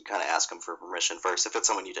kind of ask them for permission first. If it's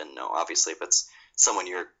someone you didn't know, obviously, if it's someone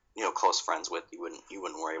you're close friends with, you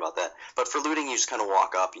wouldn't worry about that. But for looting, you just kind of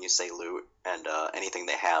walk up and you say loot, and anything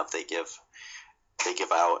they have, they give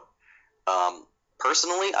out.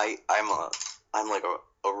 Personally, I'm like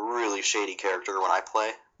a really shady character when I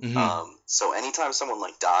play. Mm-hmm. So anytime someone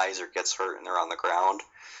like dies or gets hurt and they're on the ground,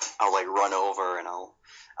 I'll like run over and I'll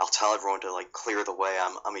tell everyone to like clear the way.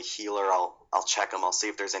 I'm a healer. I'll check them. I'll see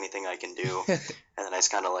if there's anything I can do, and then I just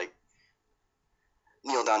kind of like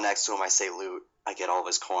kneel down next to him. I say loot. I get all of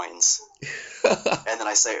his coins, and then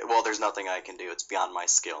I say, well, there's nothing I can do. It's beyond my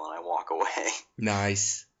skill, and I walk away.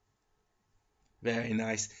 Nice. Very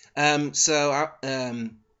nice.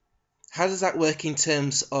 How does that work in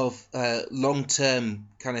terms of long-term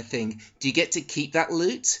kind of thing? Do you get to keep that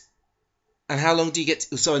loot? And how long do you get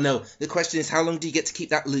to... Sorry, no. The question is, how long do you get to keep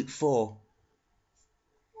that loot for?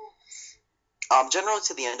 Generally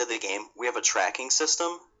to the end of the game, we have a tracking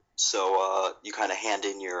system. So you kind of hand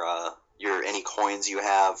in your any coins you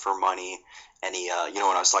have for money, any when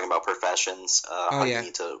I was talking about professions, how you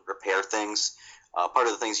need to repair things. Part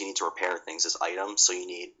of the things you need to repair things is items. So you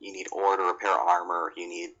need ore to repair armor. You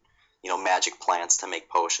need magic plants to make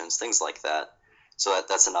potions, things like that. So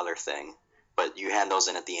that's another thing. But you hand those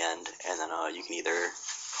in at the end, and then you can either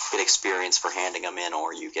get experience for handing them in,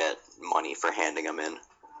 or you get money for handing them in.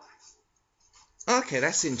 Okay,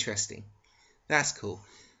 that's interesting. That's cool.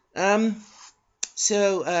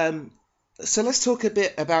 So let's talk a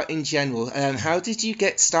bit about in general. How did you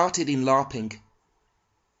get started in LARPing?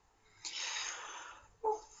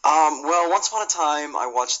 Well, once upon a time,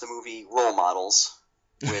 I watched the movie Role Models,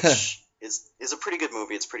 which is a pretty good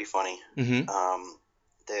movie. It's pretty funny. Mm-hmm.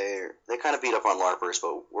 They kind of beat up on LARPers,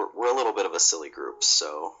 but we're a little bit of a silly group,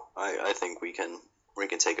 so I think we can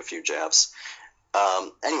take a few jabs.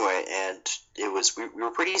 Anyway, and it was we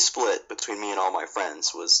were pretty split between me and all my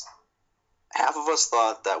friends. Was half of us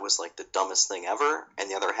thought that was like the dumbest thing ever, and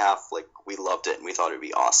the other half like we loved it and we thought it'd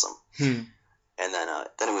be awesome. And then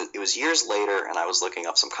it was years later, and I was looking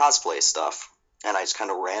up some cosplay stuff, and I just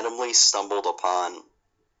kind of randomly stumbled upon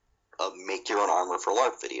a make your own armor for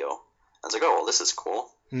LARP video. I was like, oh well, this is cool.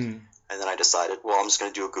 And then I decided, well, I'm just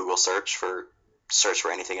going to do a Google search for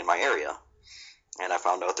anything in my area. And I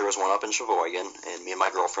found out there was one up in Sheboygan, and me and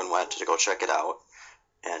my girlfriend went to go check it out.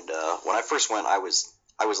 And when I first went, I was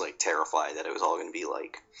like terrified that it was all going to be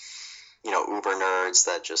like, you know, uber nerds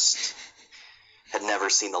that just had never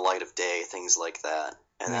seen the light of day, things like that.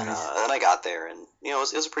 And then I got there, and you know,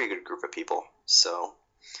 it was a pretty good group of people. So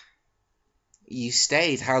you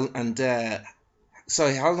stayed.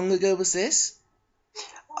 Sorry, how long ago was this?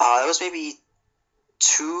 It was maybe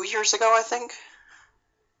 2 years ago, I think.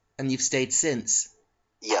 And you've stayed since?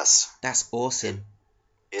 Yes. That's awesome.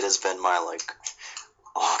 It has been my, like,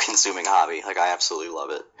 all-consuming hobby. Like, I absolutely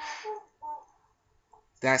love it.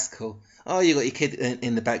 That's cool. Oh, you got your kid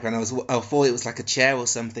in the background. I thought it was like a chair or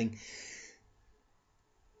something.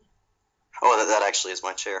 Oh, that actually is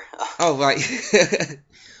my chair. Oh, right.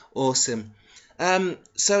 Awesome.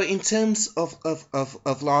 So in terms of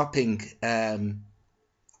LARPing,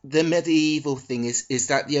 the medieval thing, is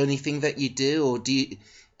that the only thing that you do, or do you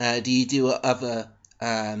do other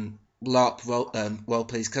LARP role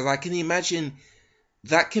plays? Because I can imagine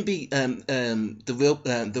that can be the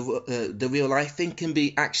real life thing can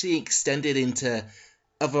be actually extended into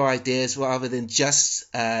other ideas rather than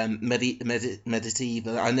just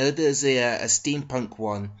medieval. I know there's a steampunk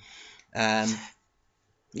one. Yeah,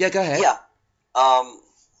 go ahead. Yeah.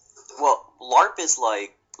 Well, LARP is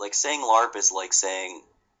like saying LARP is like saying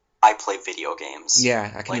I play video games. Yeah,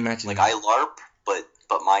 I can imagine. Like I LARP, but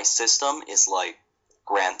my system is like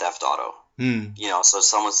Grand Theft Auto. You know, so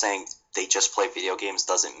someone saying they just play video games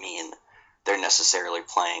doesn't mean they're necessarily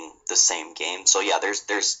playing the same game. So yeah,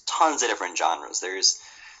 there's tons of different genres. There's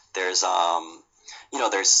you know,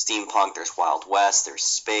 there's steampunk, there's Wild West, there's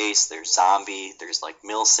space, there's zombie, there's like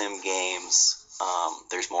milsim games.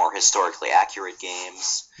 There's more historically accurate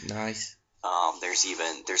games. Nice.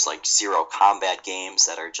 There's like zero combat games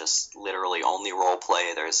that are just literally only role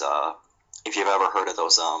play. There's if you've ever heard of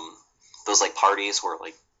those like parties where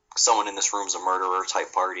like someone in this room's a murderer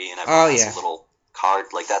type party and everyone has a little card,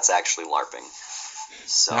 like that's actually LARPing.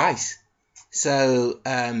 So nice. So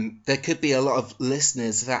there could be a lot of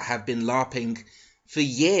listeners that have been LARPing for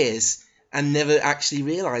years and never actually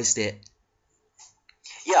realized it.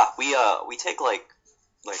 Yeah, we take like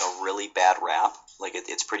a really bad rap. Like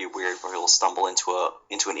it's pretty weird where we'll stumble into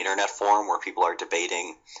an internet forum where people are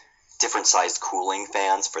debating different sized cooling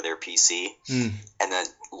fans for their PC, and then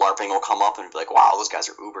LARPing will come up and be like, "Wow, those guys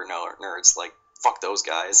are uber nerds." Like, fuck those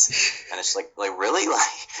guys. And it's like really?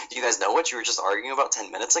 Like, do you guys know what you were just arguing about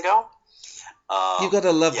 10 minutes ago? You've got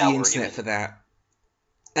to love the internet for that.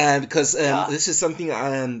 Because this is something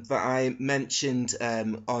that I mentioned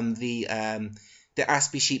on the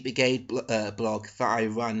Aspie Sheep Brigade blog that I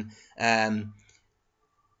run.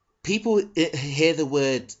 People hear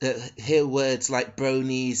words like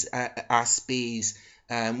bronies, Aspies.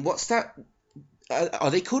 What's that?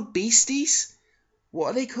 Are they called beasties?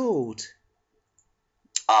 What are they called?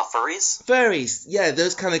 Furries. Furries, yeah,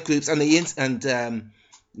 those kind of groups, and the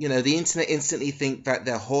internet instantly think that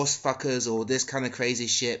they're horse fuckers or this kind of crazy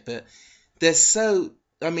shit. But they're so.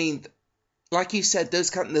 I mean, like you said,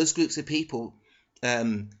 those groups of people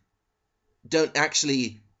don't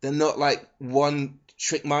actually. They're not like one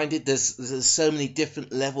trick minded. There's so many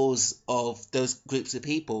different levels of those groups of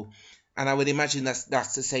people, and I would imagine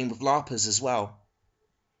that's the same with LARPers as well.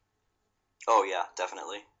 Oh yeah,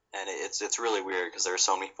 definitely. And it's really weird because there are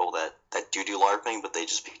so many people that do LARPing, but they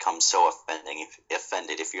just become so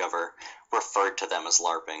offended if you ever referred to them as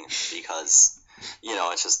LARPing, because you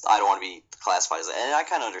know, it's just I don't want to be classified as that. And I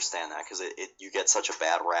kind of understand that because you get such a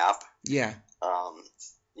bad rap. Yeah.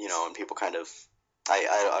 You know, and people kind of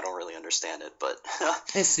I don't really understand it, but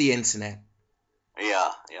it's the internet.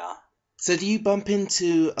 Yeah. So do you bump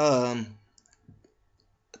into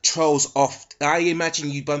trolls often? I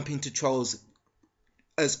imagine you bump into trolls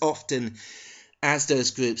as often as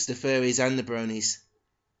those groups, the furries and the bronies.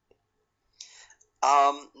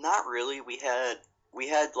 Not really. We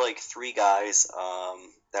had like 3 guys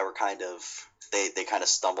that were kind of they kind of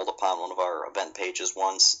stumbled upon one of our event pages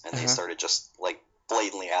once, and they started just like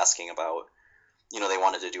blatantly asking about, you know, they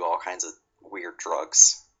wanted to do all kinds of weird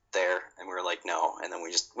drugs. there, and we were like, no, and then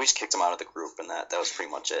we just kicked him out of the group, and that was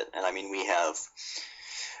pretty much it. And I mean, we have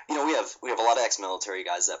a lot of ex-military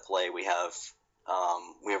guys that play. We have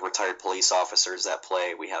retired police officers that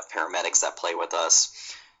play. We have paramedics that play with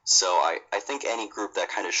us. So I think any group that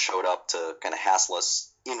kind of showed up to kind of hassle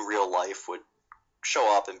us in real life would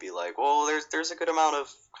show up and be like, well, there's a good amount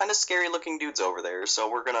of kind of scary looking dudes over there,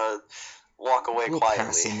 so we're gonna walk away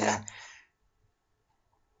quietly.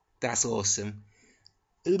 That's awesome.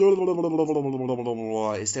 Is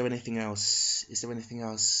there anything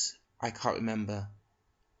else? I can't remember.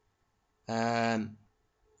 Oh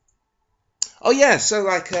yeah, so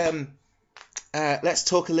like let's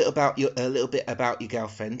talk a little bit about your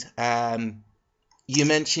girlfriend. You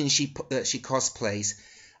mentioned she cosplays,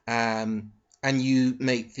 and you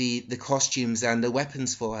make the costumes and the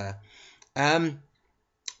weapons for her.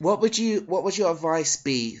 What would your advice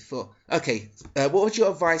be for? Okay, what would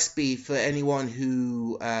your advice be for anyone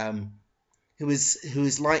who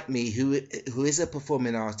is like me, who is a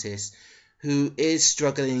performing artist, who is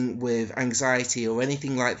struggling with anxiety or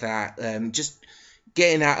anything like that, just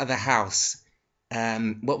getting out of the house?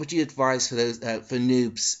 What would you advise for those for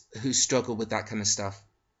noobs who struggle with that kind of stuff?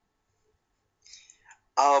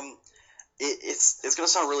 It's gonna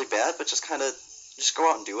sound really bad, but just go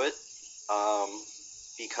out and do it.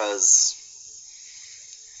 Because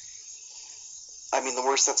I mean, the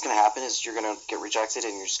worst that's gonna happen is you're gonna get rejected,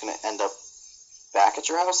 and you're just gonna end up back at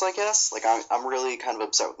your house, I guess. Like, I'm really kind of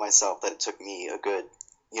upset with myself that it took me a good,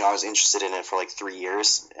 I was interested in it for like 3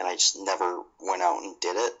 years, and I just never went out and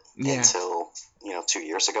did it until 2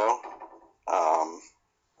 years ago.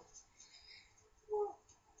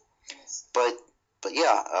 But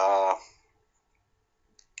yeah.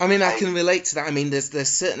 I mean, I can relate to that. I mean, there's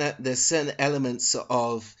certain elements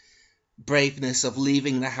of braveness of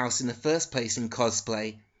leaving the house in the first place in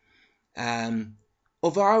cosplay.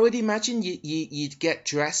 Although I would imagine you'd get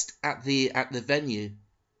dressed at the venue.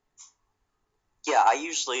 Yeah, I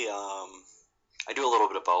usually I do a little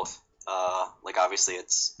bit of both. Like, obviously,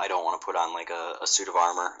 I don't want to put on like a suit of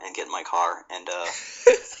armor and get in my car and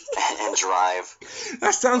and drive.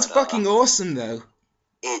 That sounds fucking awesome, though.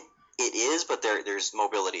 It is, but there's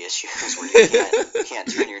mobility issues where you can't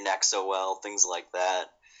turn your neck so well, things like that.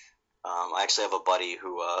 I actually have a buddy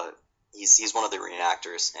who he's one of the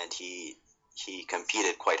reenactors, and he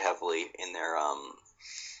competed quite heavily in their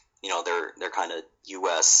their kind of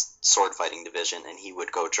U.S. sword fighting division, and he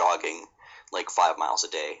would go jogging like 5 miles a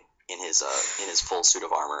day in his full suit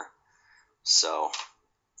of armor. So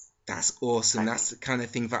that's awesome. That's the kind of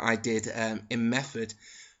thing that I did in Method.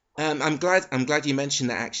 I'm glad you mentioned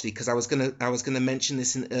that, actually, because I was gonna mention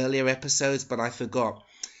this in earlier episodes, but I forgot.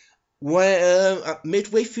 Where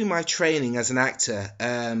midway through my training as an actor,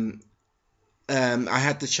 I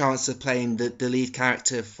had the chance of playing the lead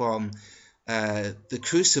character from the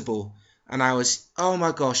Crucible, and I was, oh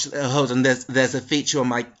my gosh, hold on, there's a feature on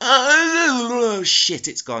my oh shit,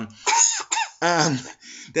 it's gone.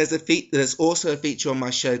 There's also a feature on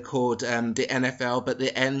my show called the NFL, but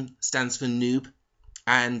the N stands for noob.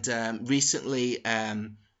 And recently,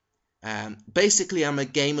 basically, I'm a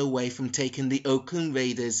game away from taking the Oakland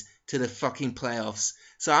Raiders to the fucking playoffs.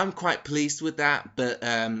 So I'm quite pleased with that. But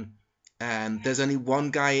there's only one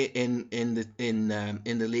guy in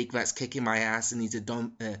the league that's kicking my ass, and he's a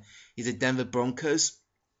Denver Broncos.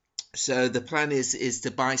 So the plan is to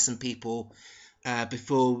buy some people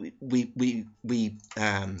before we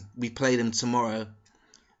play them tomorrow.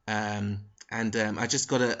 And I just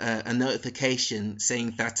got a notification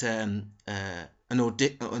saying that an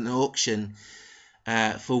auction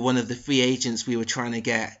for one of the free agents we were trying to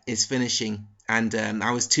get is finishing, and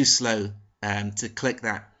I was too slow to click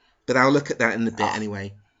that. But I'll look at that in a bit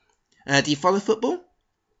anyway. Do you follow football?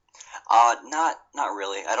 Not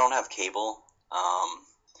really. I don't have cable,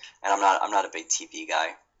 and I'm not a big TV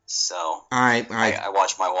guy. So I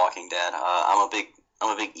watch my Walking Dead. I'm a big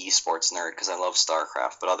esports nerd because I love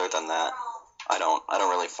StarCraft. But other than that, I don't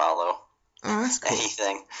really follow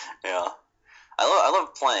anything. Yeah, I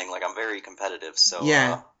love playing. Like, I'm very competitive. So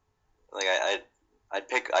yeah, like I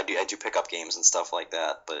do pick up games and stuff like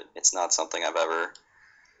that. But it's not something I've ever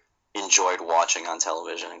enjoyed watching on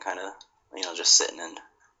television and kind of just sitting and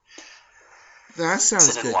that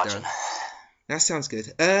sounds good though. That sounds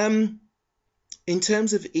good. In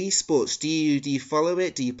terms of esports, do you follow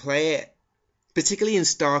it? Do you play it? Particularly in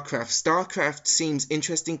StarCraft. StarCraft seems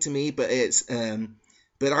interesting to me, but it's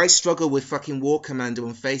but I struggle with fucking War Commander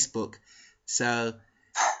on Facebook, so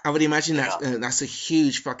I would imagine that's a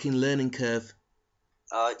huge fucking learning curve.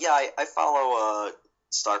 Yeah, I follow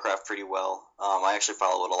StarCraft pretty well. I actually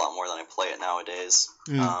follow it a lot more than I play it nowadays.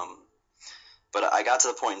 But I got to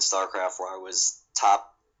the point in StarCraft where I was top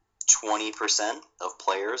 20% of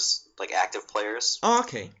players, like active players. Oh,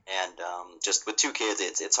 okay. And just with 2 kids,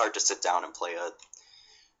 it's hard to sit down and play a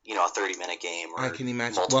 30-minute game or I can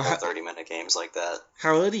imagine. multiple 30-minute games like that.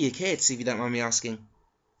 How old are your kids, if you don't mind me asking?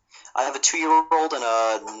 I have a 2-year-old and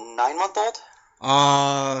a 9-month-old.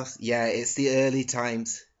 Yeah, it's the early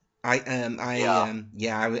times. I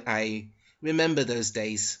remember those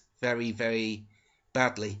days very, very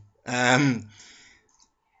badly. No,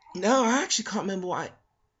 I actually can't remember why.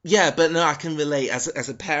 Yeah, but no, I can relate. As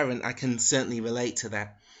a parent, I can certainly relate to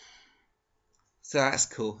that. So that's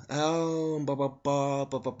cool. Oh,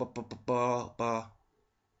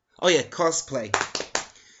 Oh yeah, cosplay.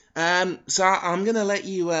 So I'm gonna let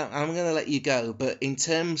you go. But in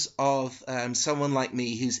terms of someone like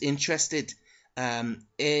me who's interested in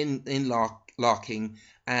LARPing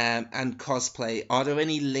and cosplay, are there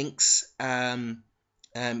any links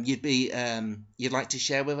you'd like to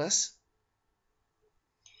share with us?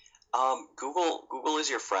 Google is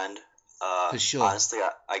your friend. For sure. Honestly,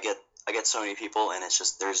 I get so many people, and it's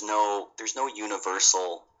just there's no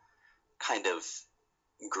universal kind of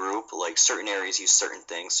group. Like certain areas use certain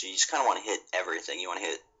things, so you just kind of want to hit everything. You want to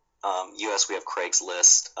hit US. We have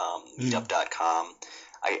Craigslist, Meetup.com.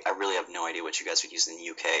 I really have no idea what you guys would use in the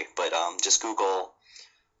UK, but just Google,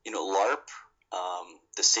 LARP,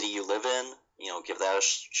 the city you live in. Give that a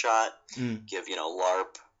shot. Give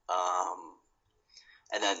LARP,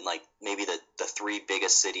 and then like maybe the 3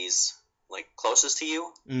 biggest cities like closest to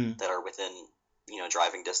you that are within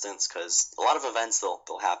driving distance, because a lot of events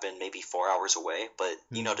they'll happen maybe 4 hours away, but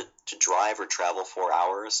to drive or travel 4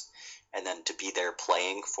 hours and then to be there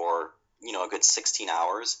playing for a good 16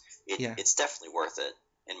 hours, it's definitely worth it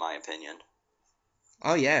in my opinion.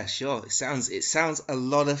 Oh yeah, sure. It sounds a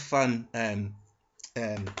lot of fun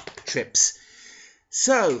trips.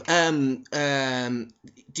 So,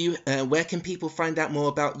 do you where can people find out more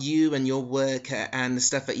about you and your work and the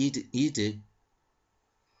stuff that you do?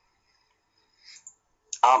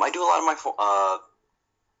 I do a lot of my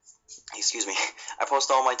excuse me. I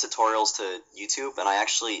post all my tutorials to YouTube, and I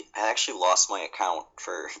actually lost my account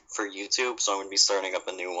for YouTube, so I'm gonna be starting up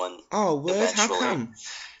a new one. Oh, word! Eventually. How come?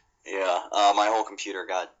 Yeah, my whole computer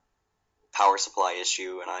got power supply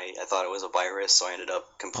issue, and I thought it was a virus, so I ended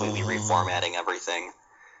up completely reformatting everything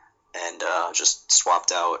and just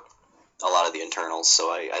swapped out a lot of the internals, so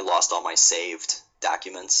I lost all my saved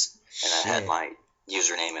documents, and I had my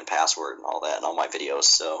username and password and all that and all my videos,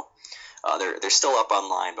 so they're still up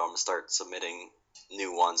online, but I'm going to start submitting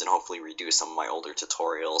new ones and hopefully redo some of my older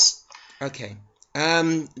tutorials. Okay.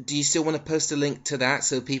 Do you still want to post a link to that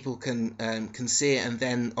so people can see it, and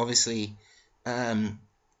then obviously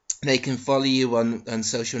they can follow you on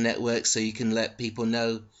social networks so you can let people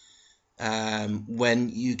know when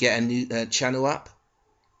you get a new channel up?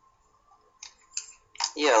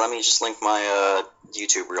 Yeah, let me just link my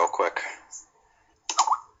YouTube real quick.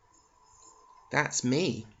 That's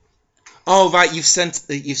me. Oh right, you've sent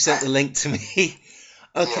the link to me.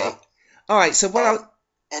 Okay. Yeah. All right. So what?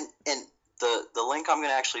 And the link I'm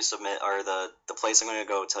gonna actually submit, or the place I'm gonna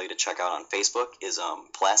go tell you to check out on Facebook is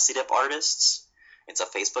Plastidip Artists. It's a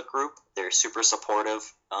Facebook group. They're super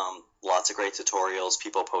supportive. Lots of great tutorials.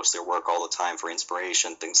 People post their work all the time for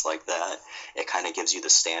inspiration, things like that. It kind of gives you the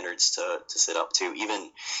standards to sit up to.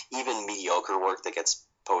 Even mediocre work that gets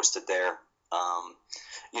posted there.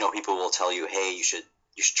 People will tell you, hey, you should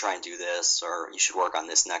try and do this, or you should work on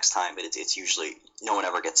this next time. But it's usually no one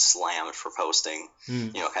ever gets slammed for posting,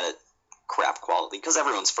 kind of crap quality, because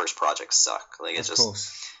everyone's first projects suck. Like it's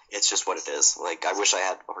just what it is. Like I wish I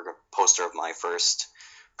had a poster of my first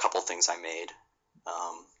couple things I made,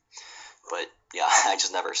 but yeah, I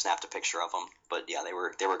just never snapped a picture of them. But yeah, they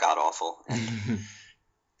were god awful, and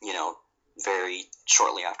very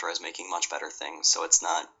shortly after I was making much better things. So it's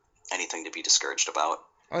not anything to be discouraged about.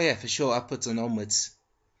 Oh yeah, for sure, upwards and onwards.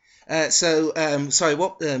 Sorry,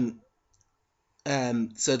 what? So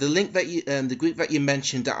the link that you, the group that you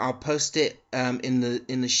mentioned, I'll post it in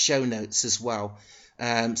the show notes as well.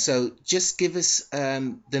 So just give us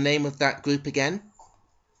the name of that group again.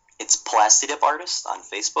 It's Plastidip Artists on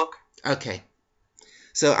Facebook. Okay.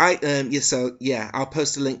 So I'll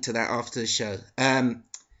post a link to that after the show.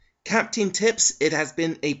 Captain Tips, it has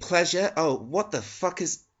been a pleasure. Oh, what the fuck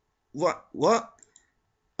is what?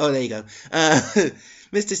 Oh, there you go.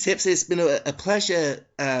 Mr. Tips, it's been a pleasure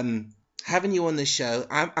having you on the show.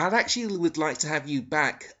 I'd actually would like to have you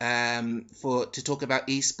back to talk about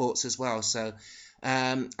esports as well. So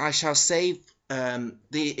I shall save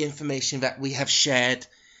the information that we have shared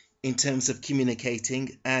in terms of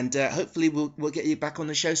communicating, and hopefully we'll get you back on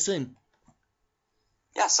the show soon.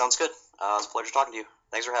 Yeah, sounds good. It's a pleasure talking to you.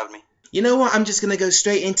 Thanks for having me. You know what? I'm just going to go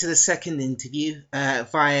straight into the second interview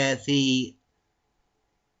via the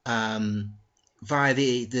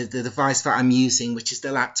device that I'm using, which is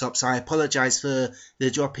the laptop. So I apologize for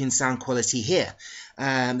the drop in sound quality here.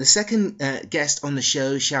 The second guest on the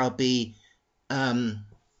show shall be.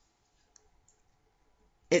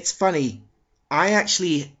 It's funny. I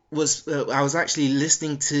was actually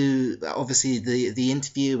listening to obviously the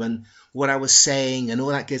interview and what I was saying and all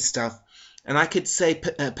that good stuff, and I could say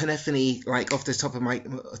Penelope like off the top of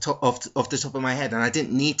my head, and I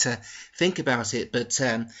didn't need to think about it. But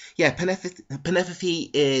yeah,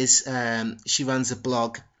 Penelope is she runs a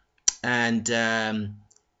blog and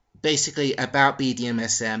basically about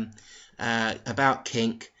BDMSM, about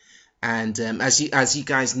kink. And as you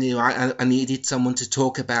guys knew, I needed someone to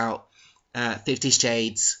talk about 50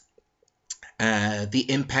 Shades, the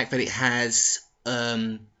impact that it has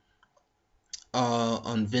on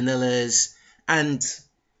vanillas, and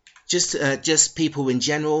just people in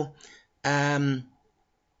general, and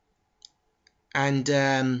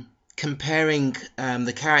comparing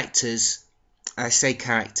the characters. I say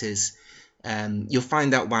characters. You'll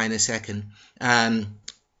find out why in a second. The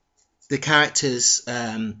characters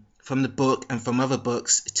from the book and from other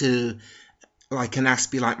books to like an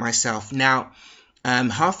Aspie like myself. Now,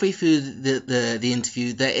 halfway through the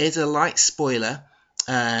interview, there is a light spoiler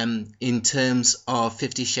in terms of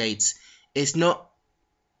 50 Shades. It's not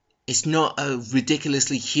a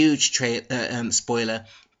ridiculously huge spoiler,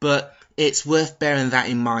 but it's worth bearing that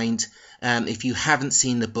in mind if you haven't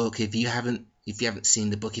seen the book, if you haven't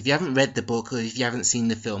read the book, or if you haven't seen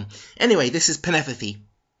the film. Anyway, this is Penelope.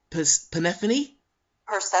 Persephone.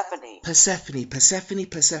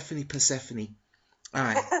 All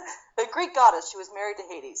right. The Greek goddess. She was married to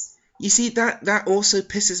Hades. You see, that also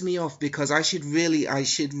pisses me off because I should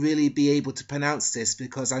really be able to pronounce this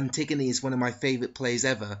because Antigone is one of my favorite plays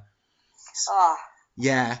ever.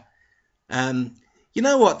 Yeah. You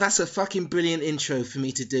know what? That's a fucking brilliant intro for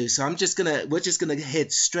me to do. So we're just gonna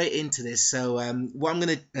head straight into this. So what I'm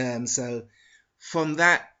gonna so from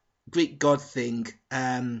that Greek god thing,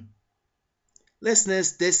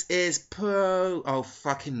 listeners, this is oh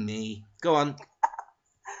fucking me. Go on.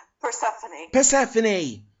 Persephone is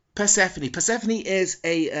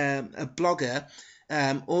a blogger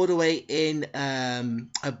all the way in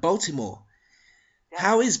Baltimore. Yeah.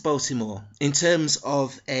 How is Baltimore in terms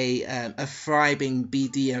of a thriving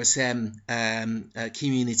BDSM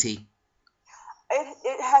community?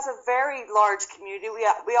 It has a very large community.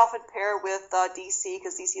 We often pair with DC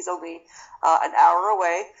because DC is only an hour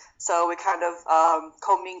away, so we kind of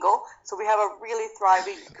commingle. So we have a really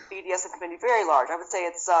thriving BDSM community, very large. I would say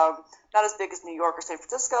it's not as big as New York or San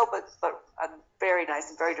Francisco, but very nice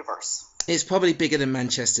and very diverse. It's probably bigger than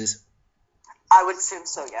Manchester's. I would assume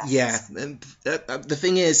so, yes. Yeah, the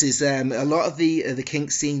thing is a lot of the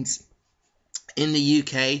kink scenes in the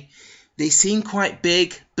UK, they seem quite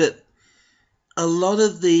big, but a lot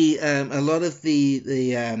of the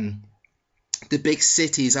big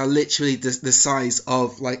cities are literally the size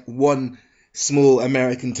of like one small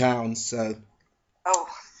American town. So,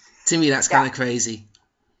 to me, that's kind of crazy.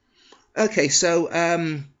 Okay, so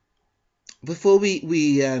before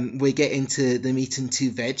we get into the meat and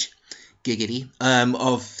two veg, giggity,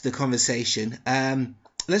 of the conversation,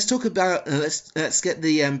 let's talk about let's get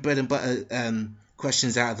the bread and butter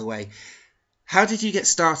questions out of the way. How did you get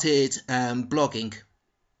started blogging,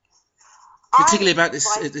 particularly about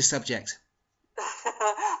this subject?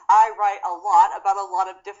 I write a lot about a lot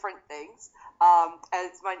of different things.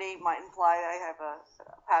 As my name might imply, I have a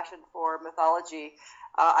passion for mythology.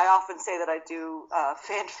 I often say that I do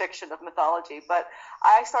fan fiction of mythology, but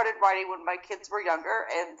I started writing when my kids were younger,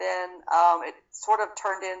 and then it sort of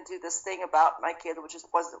turned into this thing about my kid, which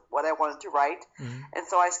wasn't what I wanted to write. Mm-hmm. And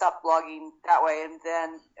so I stopped blogging that way. And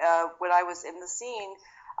then when I was in the scene,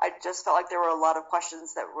 I just felt like there were a lot of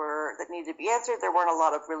questions that needed to be answered. There weren't a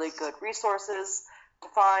lot of really good resources to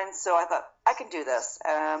find, so I thought I can do this.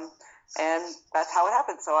 And that's how it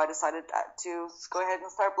happened. So I decided to go ahead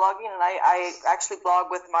and start blogging. And I actually blog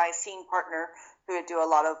with my scene partner, who I do a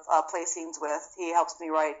lot of play scenes with. He helps me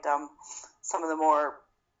write some of the more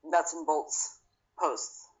nuts and bolts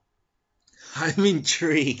posts. I'm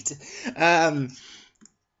intrigued.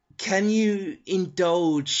 Can you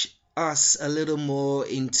indulge us a little more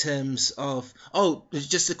in terms of... Oh,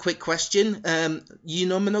 just a quick question. You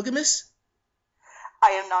non-monogamous? I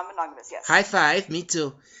am non-monogamous, yes. High five, me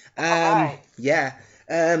too. Right. Yeah.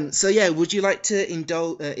 So yeah, would you like to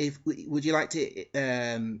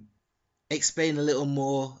explain a little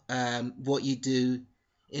more what you do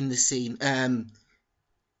in the scene?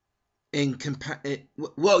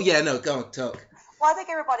 Well, yeah, no, go on, talk. Well, I think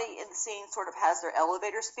everybody in the scene sort of has their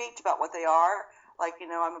elevator speech about what they are. Like,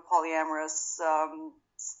 I'm a polyamorous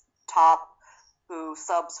top who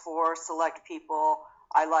subs for select people.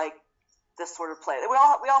 I like this sort of play. We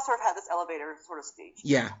all sort of have this elevator sort of speech.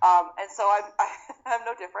 Yeah. And so I'm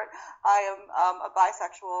no different. I am a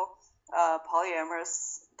bisexual,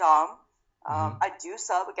 polyamorous dom. I do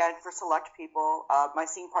sub again for select people. My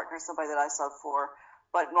scene partner is somebody that I sub for,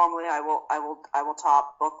 but normally I will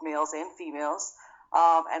top both males and females.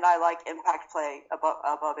 And I like impact play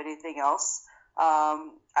above anything else.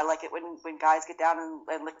 I like it when guys get down and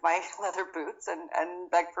lick my leather boots and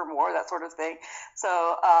beg for more, that sort of thing. So,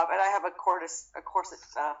 and I have a corset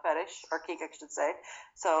fetish, or kink, I should say.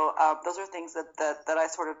 So those are things that I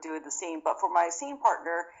sort of do in the scene. But for my scene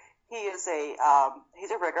partner, he's a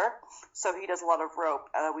rigger, so he does a lot of rope.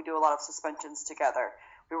 We do a lot of suspensions together.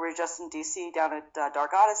 We were just in DC down at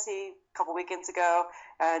Dark Odyssey a couple weekends ago,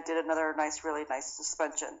 and did another really nice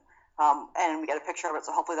suspension. And we got a picture of it,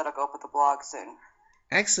 so hopefully that'll go up at the blog soon.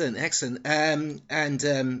 Excellent. And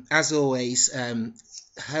as always, her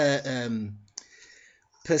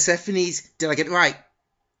Persephone's. Did I get it right?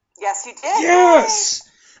 Yes, you did. Yes.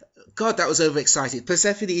 God, that was overexcited.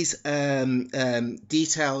 Persephone's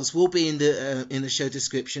details will be in the show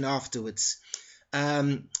description afterwards.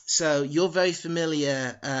 So you're very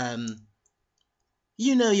familiar.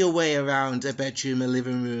 You know your way around a bedroom, a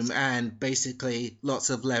living room, and basically lots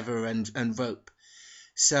of leather and rope.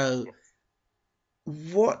 So,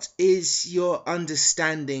 what is your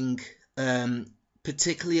understanding,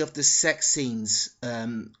 particularly of the sex scenes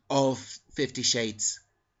of 50 Shades?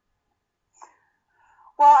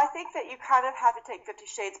 Well, I think that you kind of have to take 50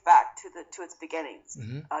 Shades back to its beginnings.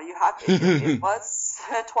 Mm-hmm. You have to. It was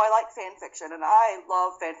Twilight fan fiction, and I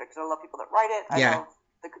love fan fiction. I love people that write it. I love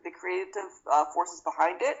the creative forces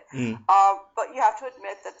behind it. But you have to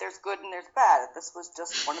admit that there's good and there's bad. This was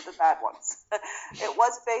just one of the bad ones. It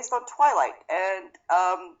was based on Twilight, and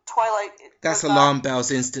Twilight... That's alarm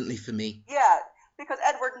bells instantly for me. Yeah, because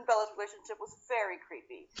Edward and Bella's relationship was very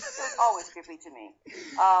creepy. It was always creepy to me.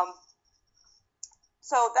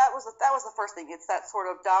 So that was the first thing. It's that sort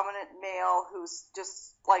of dominant male who's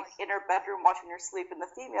just like in her bedroom watching her sleep, and the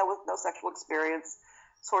female with no sexual experience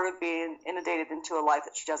sort of being inundated into a life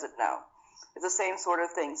that she doesn't know. It's the same sort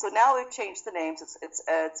of thing. So now we've changed the names.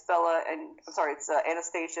 It's Bella and it's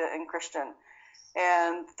Anastasia and Christian,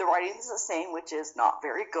 and the writing is the same, which is not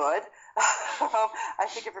very good. I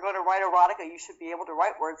think if you're going to write erotica, you should be able to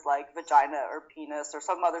write words like vagina or penis or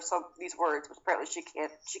some these words, which apparently she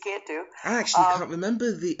can't do. I actually can't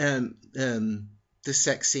remember the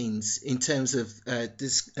sex scenes in terms of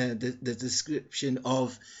the description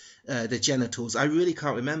of the genitals. I really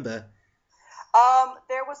can't remember.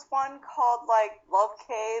 There was one called like Love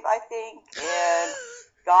Cave, I think, and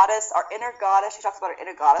Goddess, our inner goddess. She talks about her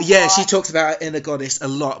inner goddess. Yeah, she talks about her inner goddess a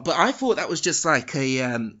lot, but I thought that was just like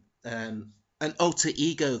an alter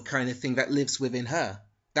ego kind of thing that lives within her.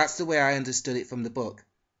 That's the way I understood it from the book.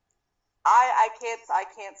 I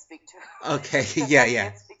can't speak to it. Okay, yeah. I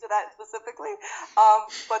can't speak to that specifically.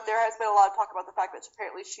 But there has been a lot of talk about the fact that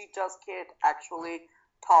apparently she just can't actually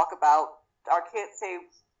talk about, or can't say,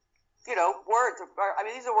 words. I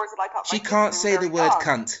mean, these are words that I taught. She can't say the word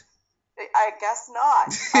cunt. I guess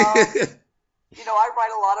not. I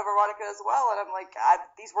write a lot of erotica as well, and I'm like,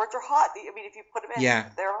 these words are hot. I mean, if you put them in,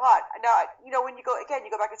 they're hot. Now, when you go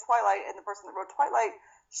back to Twilight, and the person that wrote Twilight,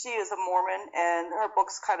 she is a Mormon, and her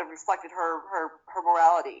books kind of reflected her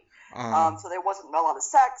morality. So there wasn't a lot of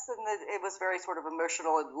sex, and it was very sort of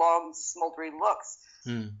emotional and long, smoldering looks.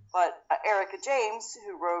 But Erica James,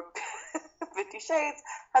 who wrote 50 Shades,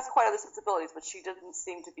 has quite other sensibilities, but she didn't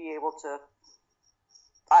seem to be able to,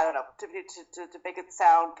 I don't know, to make it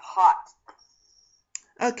sound hot.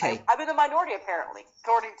 Okay. I'm in the minority, apparently,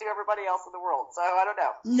 according to everybody else in the world, so I don't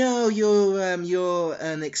know. No, you're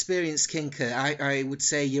an experienced kinker. I would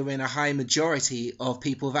say you're in a high majority of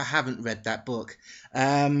people that haven't read that book.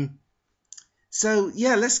 So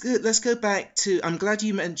yeah, let's go back to. I'm glad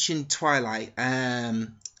you mentioned Twilight,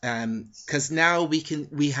 because now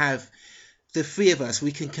we have the three of us.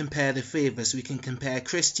 We can compare the three of us. We can compare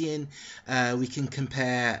Christian. We can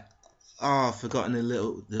compare. I've forgotten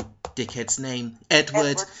the dickhead's name,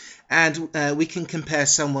 Edward. And we can compare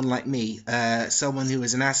someone like me, someone who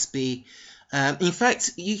is an Aspie. In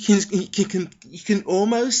fact, you can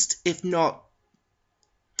almost, if not.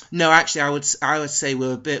 No, actually, I would say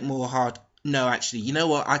we're a bit more hard. No, actually, you know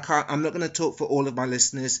what? I'm not going to talk for all of my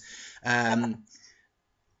listeners. I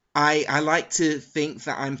like to think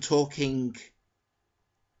that I'm talking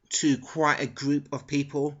to quite a group of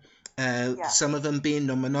people. Some of them being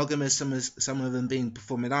non-monogamous, some of them being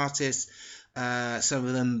performing artists, some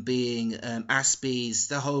of them being Aspies,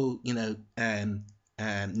 the whole 9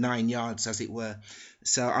 yards, as it were.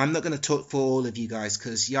 So I'm not going to talk for all of you guys,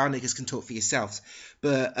 because y'all niggas can talk for yourselves.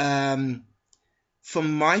 But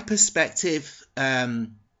from my perspective,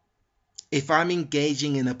 if I'm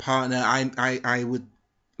engaging in a partner, I would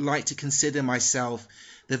like to consider myself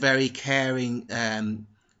the very caring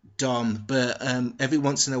dom, but every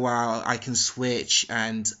once in a while I can switch,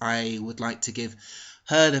 and I would like to give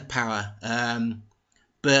her the power.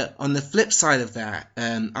 But on the flip side of that,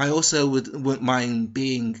 I also wouldn't mind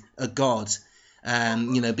being a god,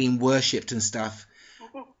 being worshipped and stuff.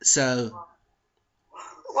 So,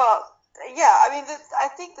 well, yeah, I mean, I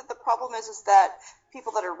think that the problem is that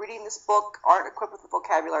people that are reading this book aren't equipped with the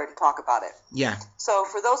vocabulary to talk about it. Yeah. So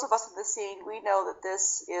for those of us in the scene, we know that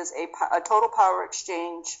this is a total power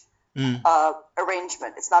exchange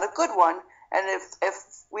arrangement. It's not a good one. And if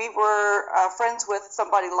we were friends with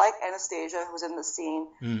somebody like Anastasia, who's in the scene,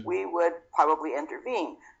 we would probably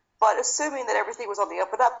intervene. But assuming that everything was on the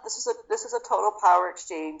up and up, this is a total power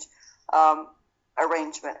exchange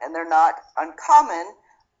arrangement, and they're not uncommon,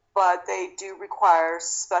 but they do require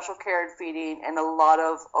special care and feeding and a lot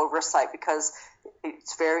of oversight, because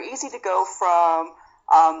it's very easy to go from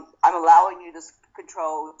I'm allowing you this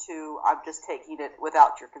control to I'm just taking it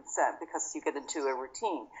without your consent, because you get into a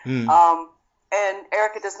routine. And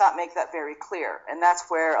Erica does not make that very clear, and that's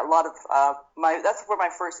where a lot of my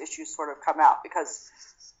first issues sort of come out, because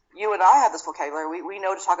you and I have this vocabulary. We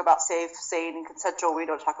know to talk about safe, sane, and consensual. We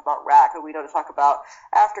know to talk about RAC, and we know to talk about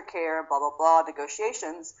aftercare and blah, blah, blah,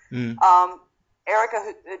 negotiations.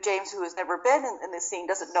 Erica, James, who has never been in this scene,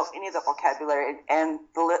 doesn't know any of the vocabulary, and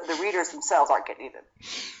the readers themselves aren't getting it.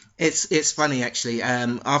 It's funny, actually.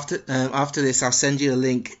 After this, I'll send you a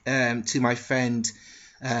link to my friend.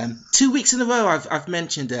 2 weeks in a row I've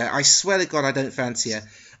mentioned her. I swear to God I don't fancy her.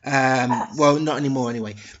 Well, not anymore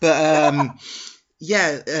anyway. But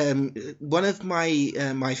one of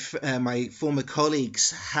my former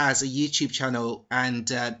colleagues has a YouTube channel,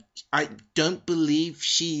 and I don't believe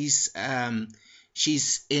she's in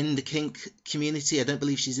the kink community. I don't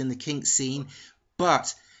believe she's in the kink scene,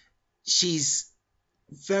 but she's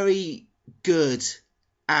very good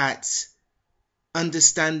at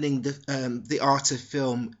understanding the art of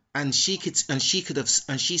film, and she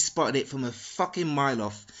spotted it from a fucking mile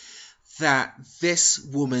off that this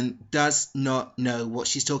woman does not know what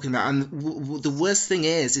she's talking about. And the worst thing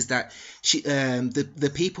is that she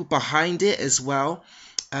the people behind it as well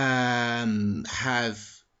have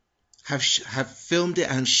filmed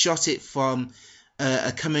it and shot it from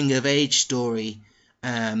a coming of age story,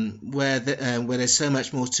 where there's so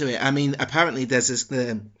much more to it. I mean, apparently there's this,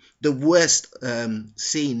 the worst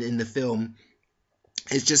scene in the film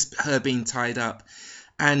is just her being tied up,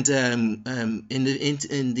 and in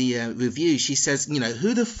the review she says,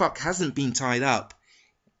 who the fuck hasn't been tied up?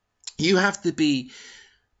 You have to be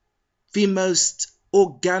the most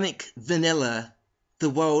organic vanilla the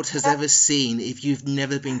world has ever seen if you've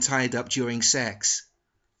never been tied up during sex.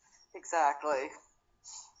 Exactly.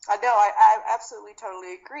 I know. I absolutely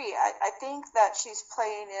totally agree. I think that she's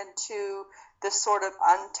playing into this sort of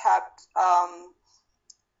untapped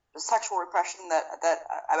sexual repression that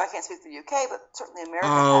I can't speak for the UK, but certainly America.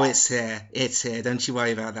 Oh, has. It's here. Don't you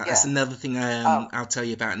worry about that. Yeah. That's another thing I'll tell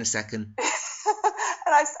you about in a second.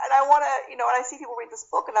 and I want to, when I see people read this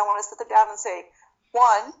book, and I want to sit them down and say,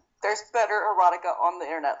 one, there's better erotica on the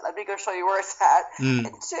internet. Let me go show you where it's at. And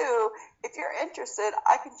two, if you're interested,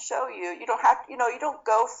 I can show you. You don't have, you don't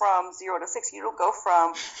go from 0 to 60. You don't go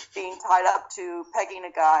from being tied up to pegging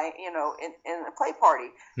a guy, in a play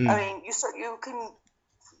party. I mean, you can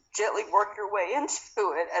gently work your way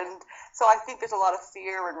into it. And so I think there's a lot of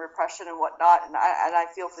fear and repression and whatnot. And I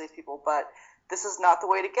feel for these people, but this is not the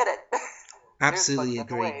way to get it. Absolutely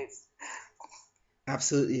agree.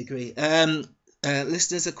 Absolutely agree.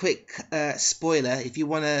 Listeners, a quick spoiler if you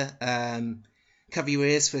want to cover your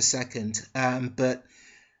ears for a second. But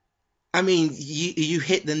I mean, you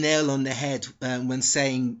hit the nail on the head when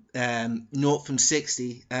saying 0 from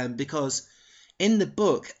 60, because in the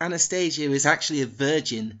book, Anastasia is actually a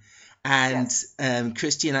virgin, and yes.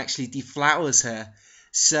 Christian actually deflowers her.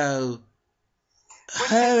 So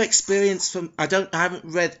her experience from I haven't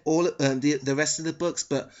read all the rest of the books,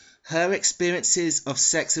 but her experiences of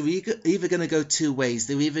sex are either going to go two ways.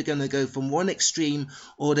 They're either going to go from one extreme,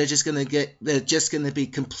 or they're just going to be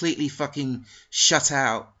completely fucking shut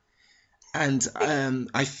out. And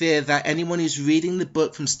I fear that anyone who's reading the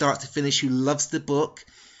book from start to finish, who loves the book,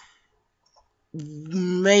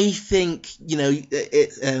 may think,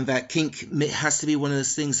 that kink has to be one of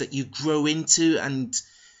those things that you grow into, and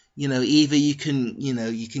either you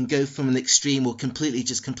can go from an extreme or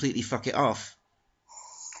completely fuck it off.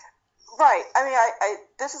 Right. I mean, I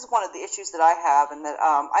this is one of the issues that I have, and that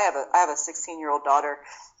I have a 16-year-old daughter,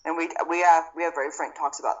 and we have very frank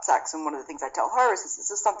talks about sex. And one of the things I tell her is,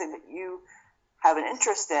 this is something that you have an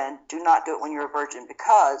interest in. Do not do it when you're a virgin,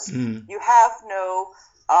 because you have no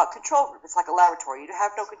control group. It's like a laboratory. You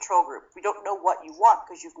have no control group. You don't know what you want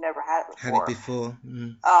because you've never had it before.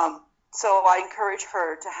 So I encourage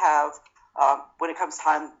her to have, when it comes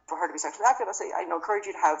time for her to be sexually active, I encourage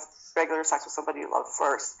you to have regular sex with somebody you love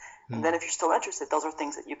first. And then if you're still interested, those are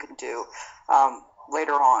things that you can do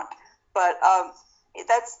later on. But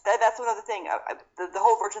that's another thing. The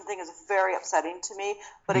whole virgin thing is very upsetting to me.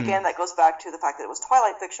 But again, that goes back to the fact that it was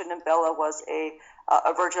Twilight fiction, and Bella was a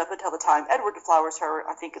virgin up until the time Edward deflowers her,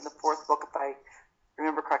 I think in the 4th book, if I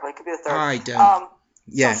remember correctly. It could be the 3rd. I don't.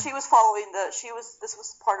 Yeah. So she was following this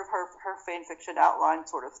was part of her fan fiction outline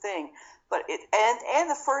sort of thing. But and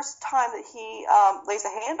the first time that he lays a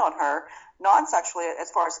hand on her non-sexually, as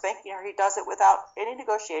far as spanking her, he does it without any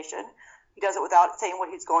negotiation. He does it without saying what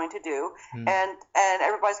he's going to do. And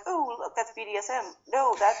everybody's, oh, look, that's BDSM.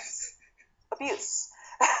 No, that's abuse.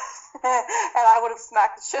 And I would have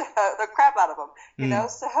smacked the crap out of him, you know?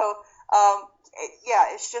 So,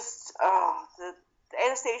 it's just, the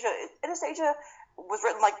Anastasia was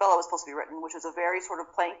written like Bella was supposed to be written, which is a very sort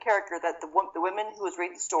of plain character that the women who was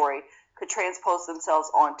reading the story could transpose themselves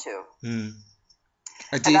onto.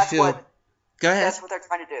 I do feel... Go ahead. That's what they're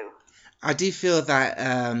trying to do. I do feel that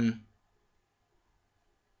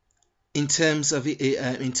in terms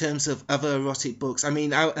of other erotic books, I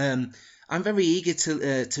mean, I'm very eager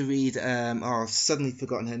to read. I've suddenly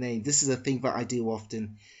forgotten her name. This is a thing that I do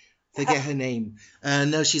often. Forget her name.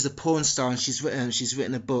 No, she's a porn star, and she's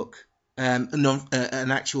written a book,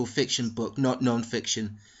 an actual fiction book, not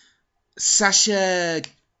non-fiction. Sasha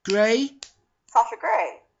Grey. Sasha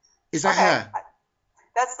Grey. Is that her?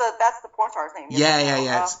 That's the porn star's name.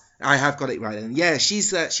 Yeah. I have got it right then. Yeah,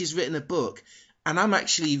 she's written a book, and I'm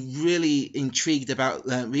actually really intrigued about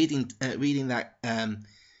reading that. And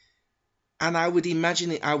I would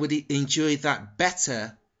imagine I would enjoy that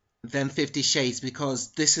better than 50 Shades,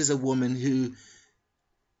 because this is a woman who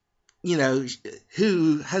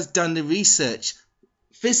has done the research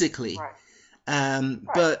physically. Right.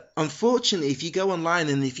 But unfortunately, if you go online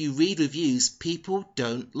and if you read reviews, people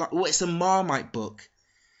don't like. Well, it's a Marmite book.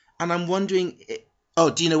 And I'm wondering,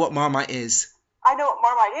 do you know what Marmite is? I know what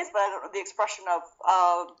Marmite is, but I don't know the expression of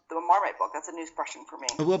the Marmite book. That's a new expression for me.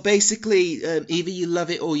 Well, basically, either you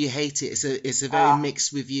love it or you hate it. It's a very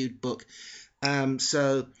mixed reviewed book.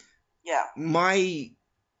 So yeah, my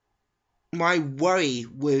worry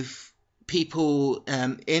with people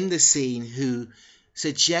in the scene who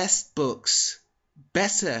suggest books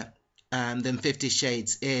better than 50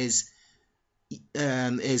 Shades is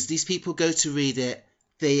these people go to read it.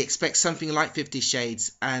 They expect something like 50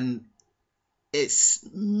 Shades, and it's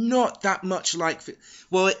not that much like...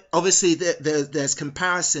 Well, obviously there's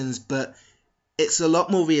comparisons, but it's a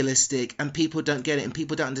lot more realistic, and people don't get it, and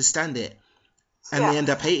people don't understand it, and they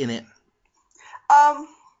end up hating it.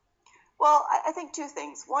 Well, I think two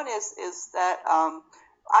things. One is that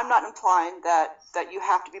I'm not implying that you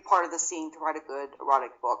have to be part of the scene to write a good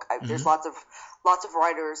erotic book. There's lots of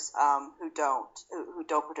writers who don't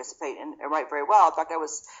participate and write very well. In fact, I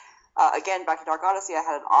was again back to Dark Odyssey. I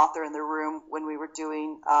had an author in the room when we were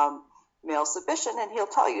doing male submission, and he'll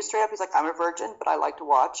tell you straight up. He's like, I'm a virgin, but I like to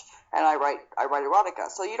watch, and I write erotica.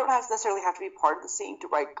 So you don't necessarily have to be part of the scene to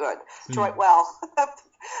write good, to write well,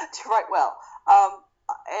 to write well.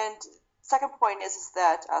 And second point is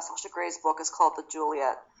that Sasha Grey's book is called The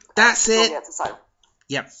Juliet. That's it. Juliet Society.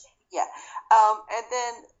 Yep. Yeah. And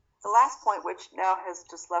then the last point, which now has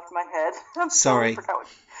just left my head. I'm sorry.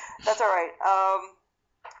 That's all right.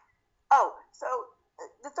 So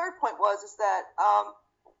the third point is that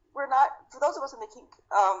we're not, for those of us in the kink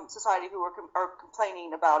society who are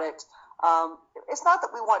complaining about it, it's not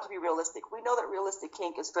that we want to be realistic. We know that realistic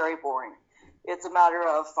kink is very boring. It's a matter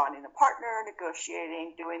of finding a partner,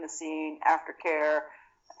 negotiating, doing the scene, aftercare,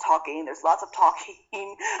 talking. There's lots of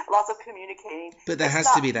talking, lots of communicating. But there has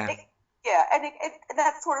to be that. And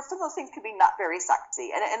that's sort of, some of those things can be not very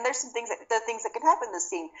sexy. And there's some things that can happen in this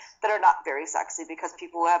scene that are not very sexy because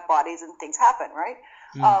people have bodies and things happen, right?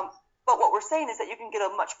 But what we're saying is that you can get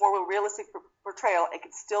a much more realistic portrayal. It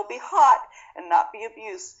can still be hot and not be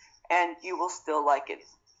abuse, and you will still like it.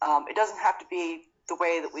 It doesn't have to be the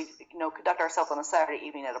way that we conduct ourselves on a Saturday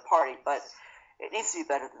evening at a party, but it needs to be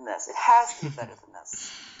better than this. It has to be better than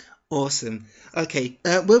this. Awesome. Okay,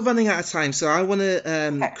 we're running out of time, so I want to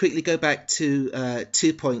Okay. quickly go back to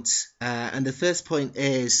 2 points. And the first point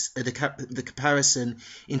is the comparison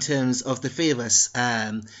in terms of the three of us,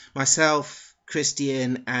 myself,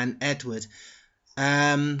 Christian, and Edward.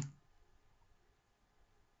 I'm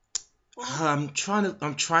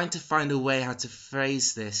trying to find a way how to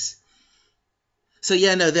phrase this. So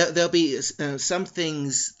yeah, no, there'll be some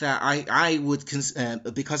things that I would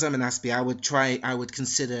because I'm an Aspie, I would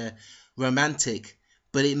consider romantic,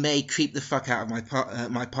 but it may creep the fuck out of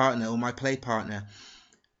my partner or my play partner.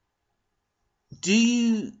 Do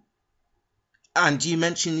you? And you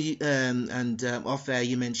mentioned off air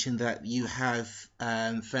you mentioned that you have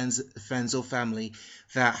friends or family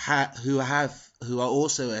that who are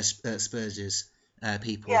also Asperger's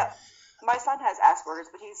people. Yeah, my son has Asperger's,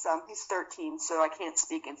 but he's 13, so I can't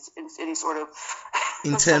speak in any sort of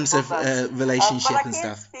In terms sexual of sense. relationship But and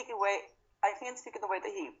stuff. I can speak in the way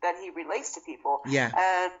that he relates to people. Yeah.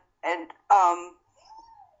 And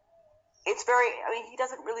it's very. I mean, he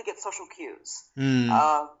doesn't really get social cues.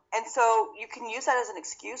 And so you can use that as an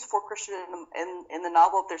excuse for Christian in the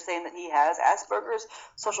novel if they're saying that he has Asperger's.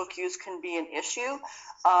 Social cues can be an issue.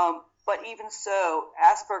 But even so,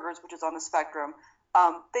 Asperger's, which is on the spectrum,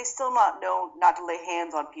 they still not know not to lay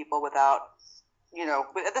hands on people without,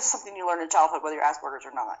 but this is something you learn in childhood, whether you're Asperger's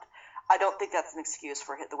or not. I don't think that's an excuse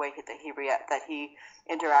for the way that he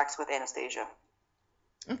interacts with Anastasia.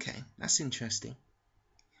 Okay, that's interesting.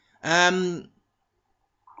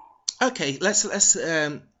 Okay, let's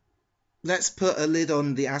put a lid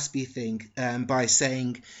on the Aspie thing by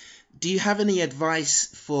saying, do you have any advice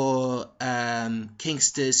for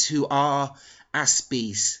Kingsters who are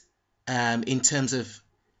Aspies in terms of?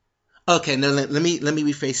 Okay, no, let me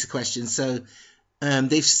rephrase the question. So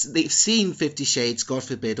they've seen 50 Shades, God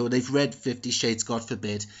forbid, or they've read 50 Shades, God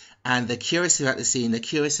forbid, and they're curious about the scene. They're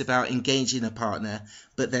curious about engaging a partner,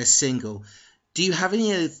 but they're single. Do you have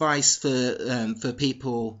any advice for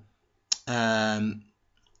people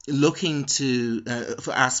looking to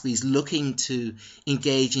for Aspies looking to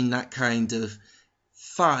engage in that kind of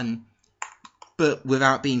fun, but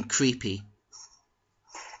without being creepy?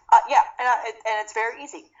 Yeah, and it's very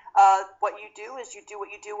easy. What you do is you do what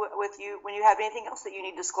you do with you when you have anything else that you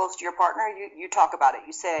need to disclose to your partner. You talk about it.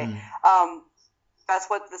 You say, that's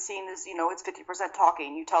what the scene is. It's 50%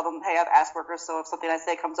 talking. You tell them, hey, I have Asperger's, so if something I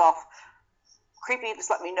say comes off creepy, just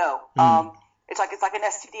let me know. It's like an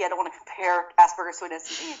STD. I don't want to compare Asperger's to an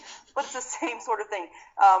STD, but it's the same sort of thing.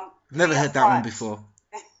 Never heard that one before.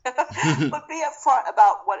 But be upfront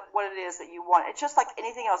about what it is that you want. It's just like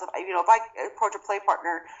anything else. If I approach a play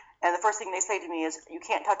partner and the first thing they say to me is, you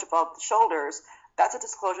can't touch above the shoulders, that's a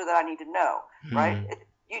disclosure that I need to know, right?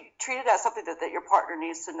 You treat it as something that your partner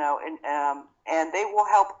needs to know, and they will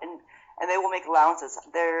help and they will make allowances.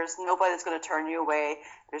 There's nobody that's going to turn you away.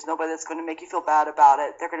 There's nobody that's going to make you feel bad about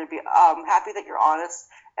it. They're going to be happy that you're honest,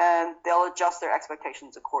 and they'll adjust their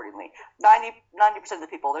expectations accordingly. 90% of the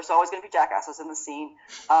people, there's always going to be jackasses in the scene,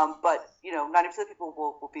 but 90% of the people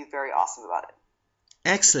will be very awesome about it.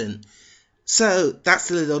 Excellent. So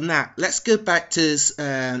that's a little on that. Let's go back to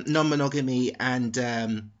non-monogamy, and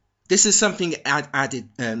this is something added,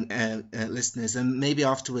 listeners, and maybe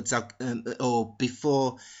afterwards or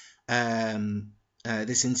before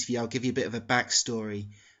this interview, I'll give you a bit of a backstory.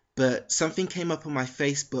 But something came up on my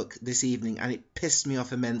Facebook this evening, and it pissed me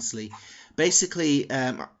off immensely. Basically,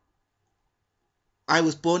 I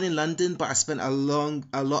was born in London, but I spent a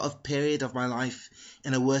lot of period of my life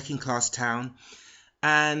in a working class town,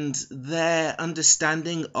 and their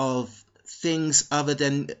understanding of things other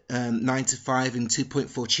than 9 to 5 and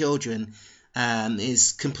 2.4 children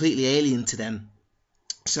is completely alien to them.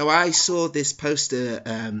 So I saw this poster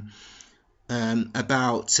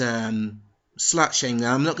about slut shaming.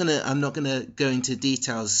 Now, I'm not gonna go into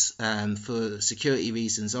details for security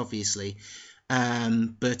reasons, obviously.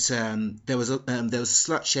 But there was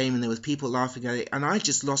slut shaming. There was people laughing at it, and I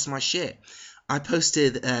just lost my shit. I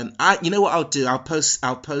posted. You know what I'll do? I'll post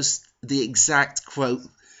the exact quote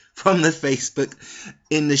from the Facebook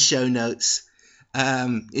in the show notes.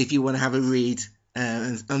 If you want to have a read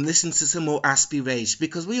and listen to some more Aspie Rage,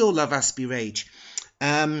 because we all love Aspie Rage.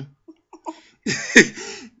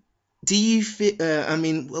 Do you feel?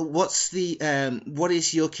 What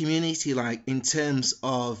is your community like in terms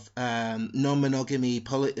of non-monogamy,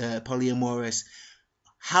 polyamorous?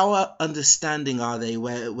 How understanding are they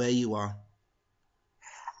where you are?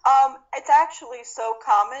 It's actually so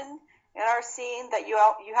common in our scene that you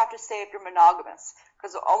have to say if you're monogamous,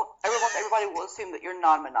 because everybody will assume that you're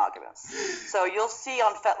non-monogamous. So you'll see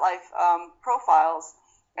on FetLife profiles,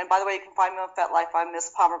 and by the way, you can find me on FetLife. I'm Miss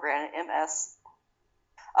Pomegranate, MS.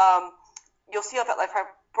 You'll see on FetLife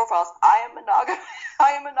profiles, I am monogamous.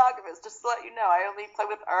 I am monogamous. Just to let you know, I only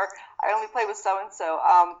play with so and so.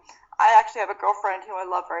 I actually have a girlfriend who I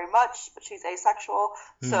love very much, but she's asexual.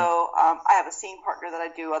 So I have a scene partner that I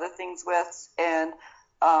do other things with, and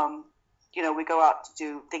we go out to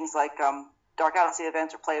do things like Dark Odyssey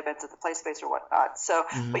events or play events at the play space or whatnot. So,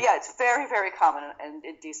 but yeah, it's very, very common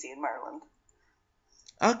in DC and Maryland.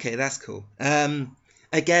 Okay, that's cool.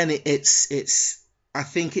 Again, it's I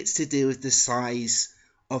think it's to do with the size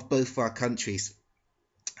of both our countries.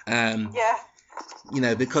 Yeah.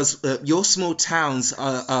 Because your small towns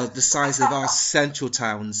are the size of our central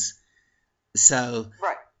towns. So,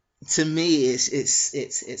 right. To me,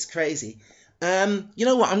 it's crazy. You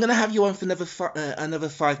know what? I'm gonna have you on for another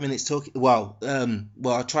 5 minutes talking. Well,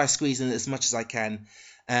 I'll try squeezing it as much as I can.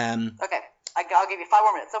 Okay, I'll give you 5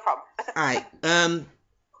 more minutes. No problem. All right.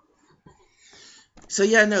 So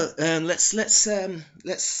yeah, no. Let's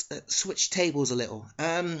switch tables a little.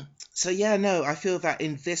 So yeah, no. I feel that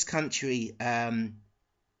in this country,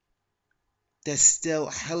 there's still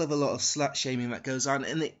a hell of a lot of slut shaming that goes on,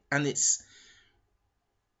 and it's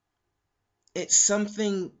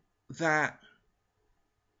something that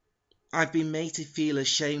I've been made to feel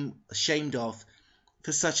ashamed of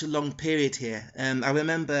for such a long period here. I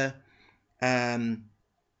remember one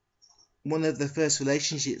of the first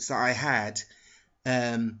relationships that I had.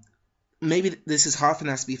 Maybe this is half an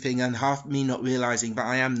Aspie thing and half me not realizing that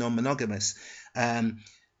I am non-monogamous. I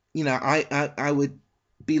would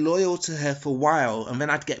be loyal to her for a while, and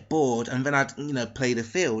then I'd get bored, and then I'd play the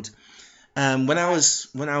field. When I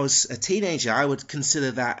was a teenager, I would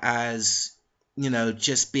consider that as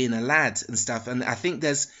just being a lad and stuff. And I think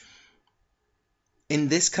in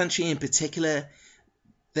this country in particular,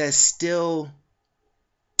 I still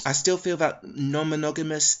feel that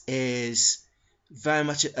non-monogamous is very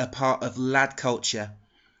much a part of lad culture.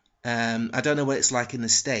 I don't know what it's like in the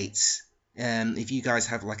States. If you guys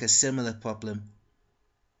have like a similar problem.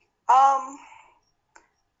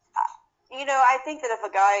 I think that if a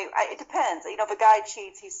guy, it depends. If a guy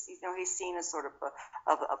cheats, he's seen as sort of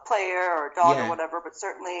a player or a dog or whatever. But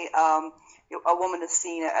certainly, a woman is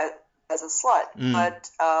seen as a slut. But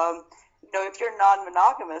if you're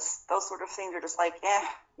non-monogamous, those sort of things are just like,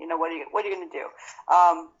 what are you going to do?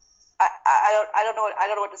 I don't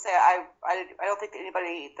know what to say. I don't think that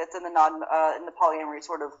anybody that's in the in the polyamory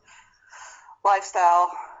sort of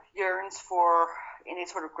lifestyle yearns for any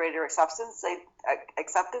sort of greater acceptance.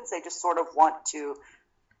 They just sort of want to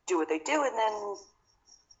do what they do, and then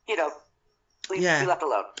be left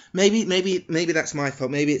alone. Maybe that's my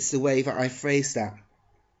fault. Maybe it's the way that I phrase that.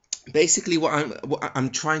 Basically, what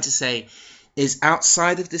I'm trying to say is,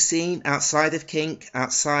 outside of the scene, outside of kink,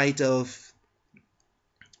 outside of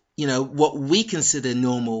what we consider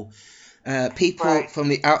normal, people from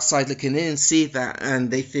the outside looking in see that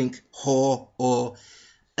and they think whore, or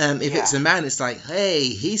if it's a man, it's like, hey,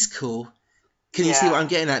 he's cool. Can you see what I'm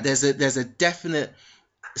getting at? There's a definite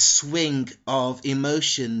swing of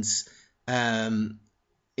emotions in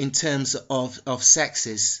terms of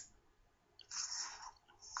sexes.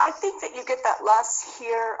 I think that you get that less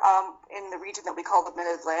here in the region that we call the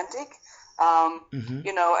Mid-Atlantic.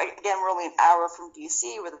 Again, we're only an hour from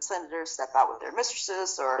D.C., where the senators step out with their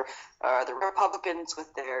mistresses, or the Republicans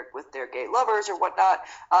with their gay lovers or whatnot.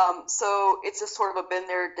 So it's just sort of a been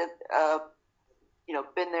there,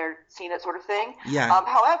 seen it sort of thing. Yeah.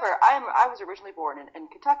 However, I was originally born in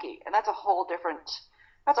Kentucky, and that's a whole different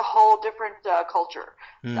culture.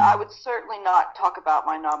 I would certainly not talk about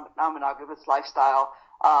my non-monogamous lifestyle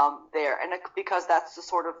there, and because that's the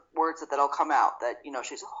sort of words that'll come out, that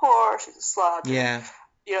she's a whore, she's a slut,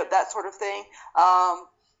 that sort of thing.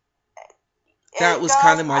 That was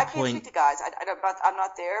kind of my point. I can't speak to guys. I'm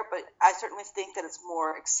not there, but I certainly think that it's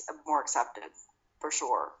more accepted for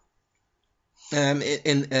sure. In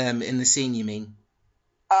the scene, you mean?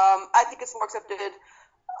 I think it's more accepted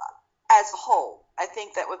as a whole. I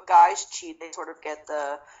think that with guys cheat, they sort of get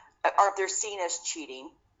or if they're seen as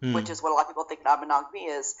cheating, which is what a lot of people think non-monogamy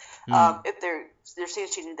is. If they're seen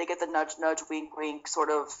as cheating, they get the nudge, nudge, wink, wink, sort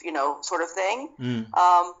of thing.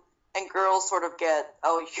 And girls sort of get,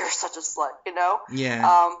 oh, you're such a slut,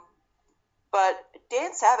 Yeah. But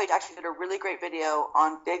Dan Savage actually did a really great video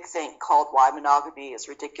on Big Think called "Why Monogamy is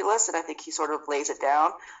Ridiculous," and I think he sort of lays it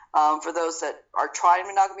down for those that are trying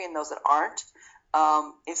monogamy and those that aren't.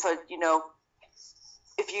 And so,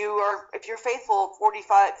 if you're faithful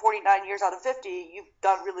 49 years out of 50, you've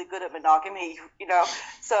done really good at monogamy,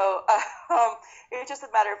 So it's just a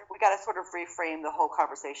matter of, we got to sort of reframe the whole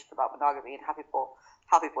conversation about monogamy and how people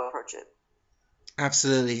approach it.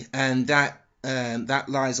 Absolutely, and that that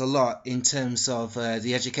lies a lot in terms of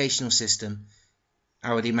the educational system.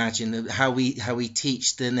 I would imagine how we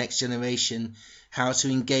teach the next generation how to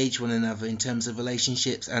engage one another in terms of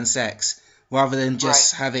relationships and sex, rather than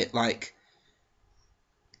just have it like,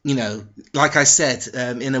 like I said,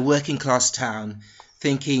 in a working class town,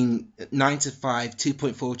 thinking 9 to 5,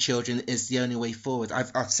 2.4 children is the only way forward.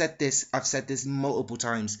 I've said this multiple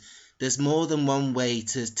times. There's more than one way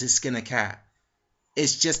to skin a cat.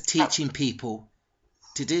 It's just teaching people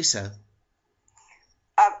to do so.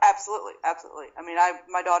 Absolutely. I mean,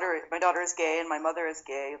 my daughter is gay and my mother is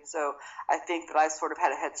gay, so I think that I sort of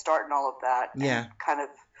had a head start in all of that. Yeah. And kind of,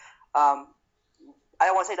 I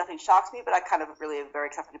don't want to say nothing shocks me, but I kind of really am very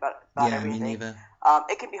accepting about everything. Me neither.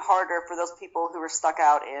 It can be harder for those people who are stuck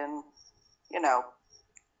out in,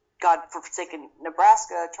 God forsaken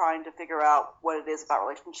Nebraska, trying to figure out what it is about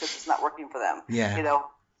relationships that's not working for them. Yeah.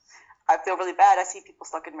 I feel really bad. I see people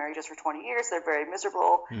stuck in marriages for 20 years. They're very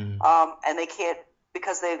miserable, and they can't,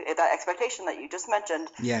 because that expectation that you just mentioned.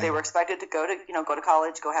 Yeah. They were expected to go to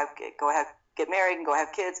college, get married, and go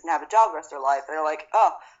have kids and have a job the rest of their life. They're like,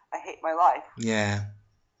 oh, I hate my life. Yeah,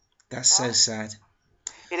 that's so sad.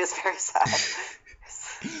 It is very sad.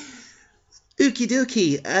 Okie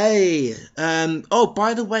dokie. Hey. Oh,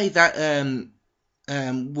 by the way, that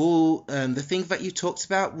the thing that you talked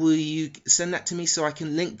about, will you send that to me so I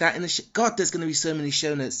can link that in the God, there's going to be so many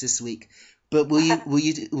show notes this week. But will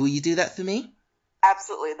you do that for me?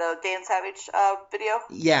 Absolutely. The Dan Savage video?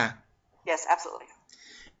 Yeah. Yes, absolutely.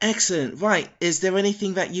 Excellent. Right. Is there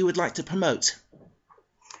anything that you would like to promote?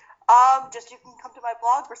 Just you can come to my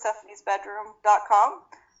blog, persephonesbedroom.com.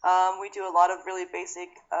 We do a lot of really basic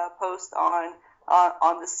posts on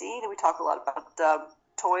the scene, and we talk a lot about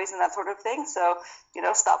toys and that sort of thing. So,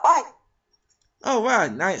 stop by. Oh, wow.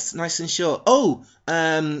 Nice and short. Oh,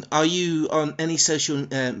 are you on any social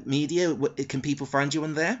media? Can people find you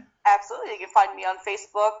on there? Absolutely. You can find me on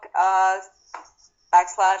Facebook,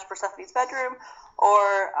 /Persephone's Bedroom,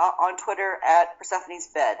 or on Twitter at Persephone's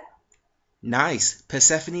Bed. Nice.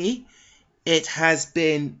 Persephone, it has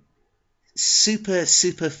been super,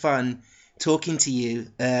 super fun talking to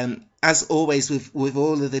you. As always with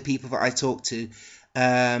all of the people that I talk to.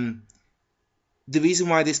 The reason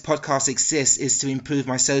why this podcast exists is to improve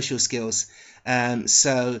my social skills.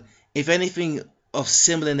 So if anything of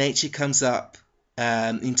similar nature comes up,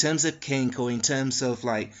 in terms of kink or in terms of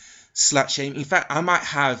like slut shaming, in fact, I might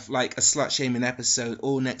have like a slut shaming episode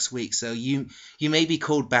all next week. So you may be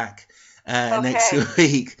called back next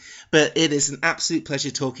week. But it is an absolute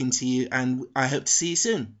pleasure talking to you, and I hope to see you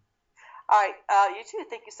soon. All right, you too.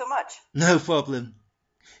 Thank you so much. No problem.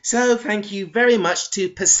 So thank you very much to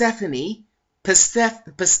Persephone. It's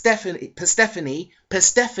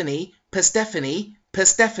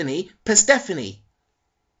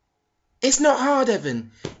not hard,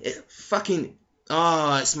 Evan. It's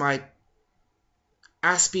my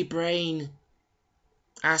Aspie brain.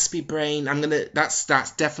 That's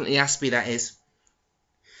definitely Aspie, that is.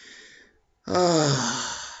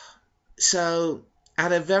 So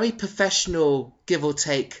at a very professional, give or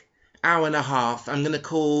take, hour and a half, I'm going to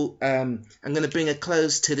bring a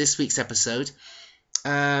close to this week's episode.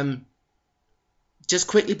 Just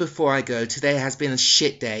quickly before I go, today has been a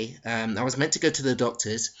shit day. I was meant to go to the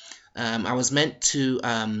doctors. I was meant to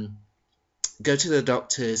go to the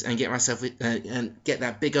doctors and get myself and get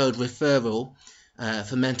that big old referral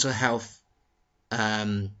for mental health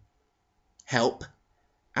help,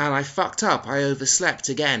 and I fucked up. I overslept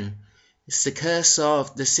again. It's the curse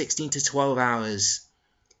of the 16 to 12 hours.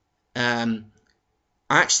 I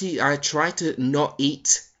tried to not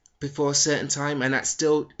eat before a certain time, and it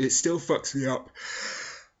still fucks me up.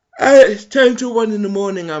 It's 10 to 1 in the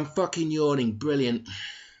morning. I'm fucking yawning. Brilliant.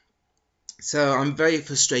 So I'm very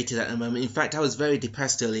frustrated at the moment. In fact, I was very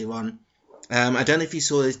depressed earlier on. I don't know if you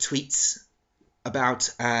saw the tweets about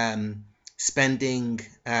spending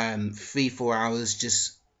 3-4 hours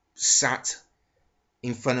just sat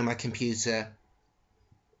in front of my computer,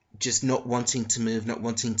 just not wanting to move, not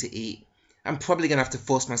wanting to eat. I'm probably going to have to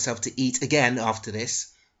force myself to eat again after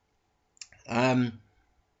this.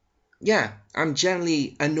 Yeah, I'm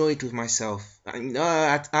generally annoyed with myself.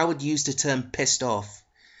 I would use the term pissed off.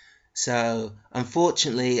 So,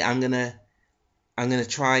 unfortunately, I'm gonna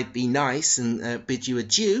try be nice and bid you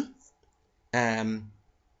adieu. But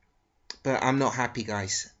I'm not happy,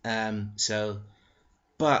 guys.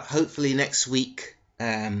 But hopefully next week,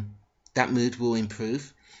 that mood will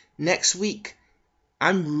improve. Next week,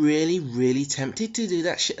 I'm really, really tempted to do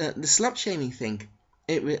that the slut shaming thing.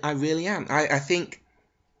 I really am. I think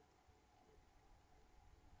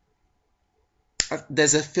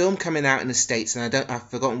there's a film coming out in the States, and I've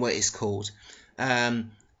forgotten what it's called.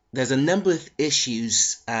 There's a number of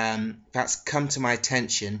issues that's come to my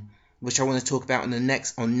attention, which I want to talk about on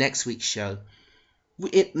next week's show.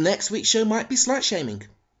 Next week's show might be slut shaming.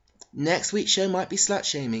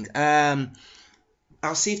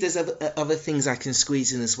 I'll see if there's other things I can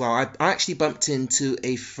squeeze in as well. I actually bumped into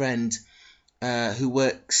a friend who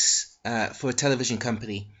works for a television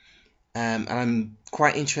company, and I'm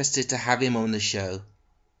quite interested to have him on the show.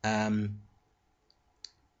 And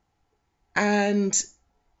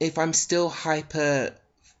if I'm still hyper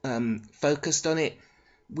focused on it,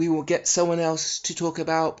 we will get someone else to talk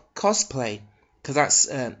about cosplay, because that's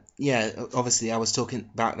obviously I was talking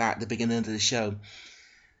about that at the beginning of the show.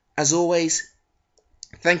 As always,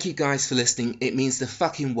 thank you guys for listening. It means the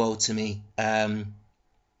fucking world to me.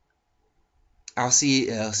 I'll see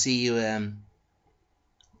you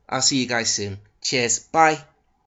guys soon. Cheers. Bye.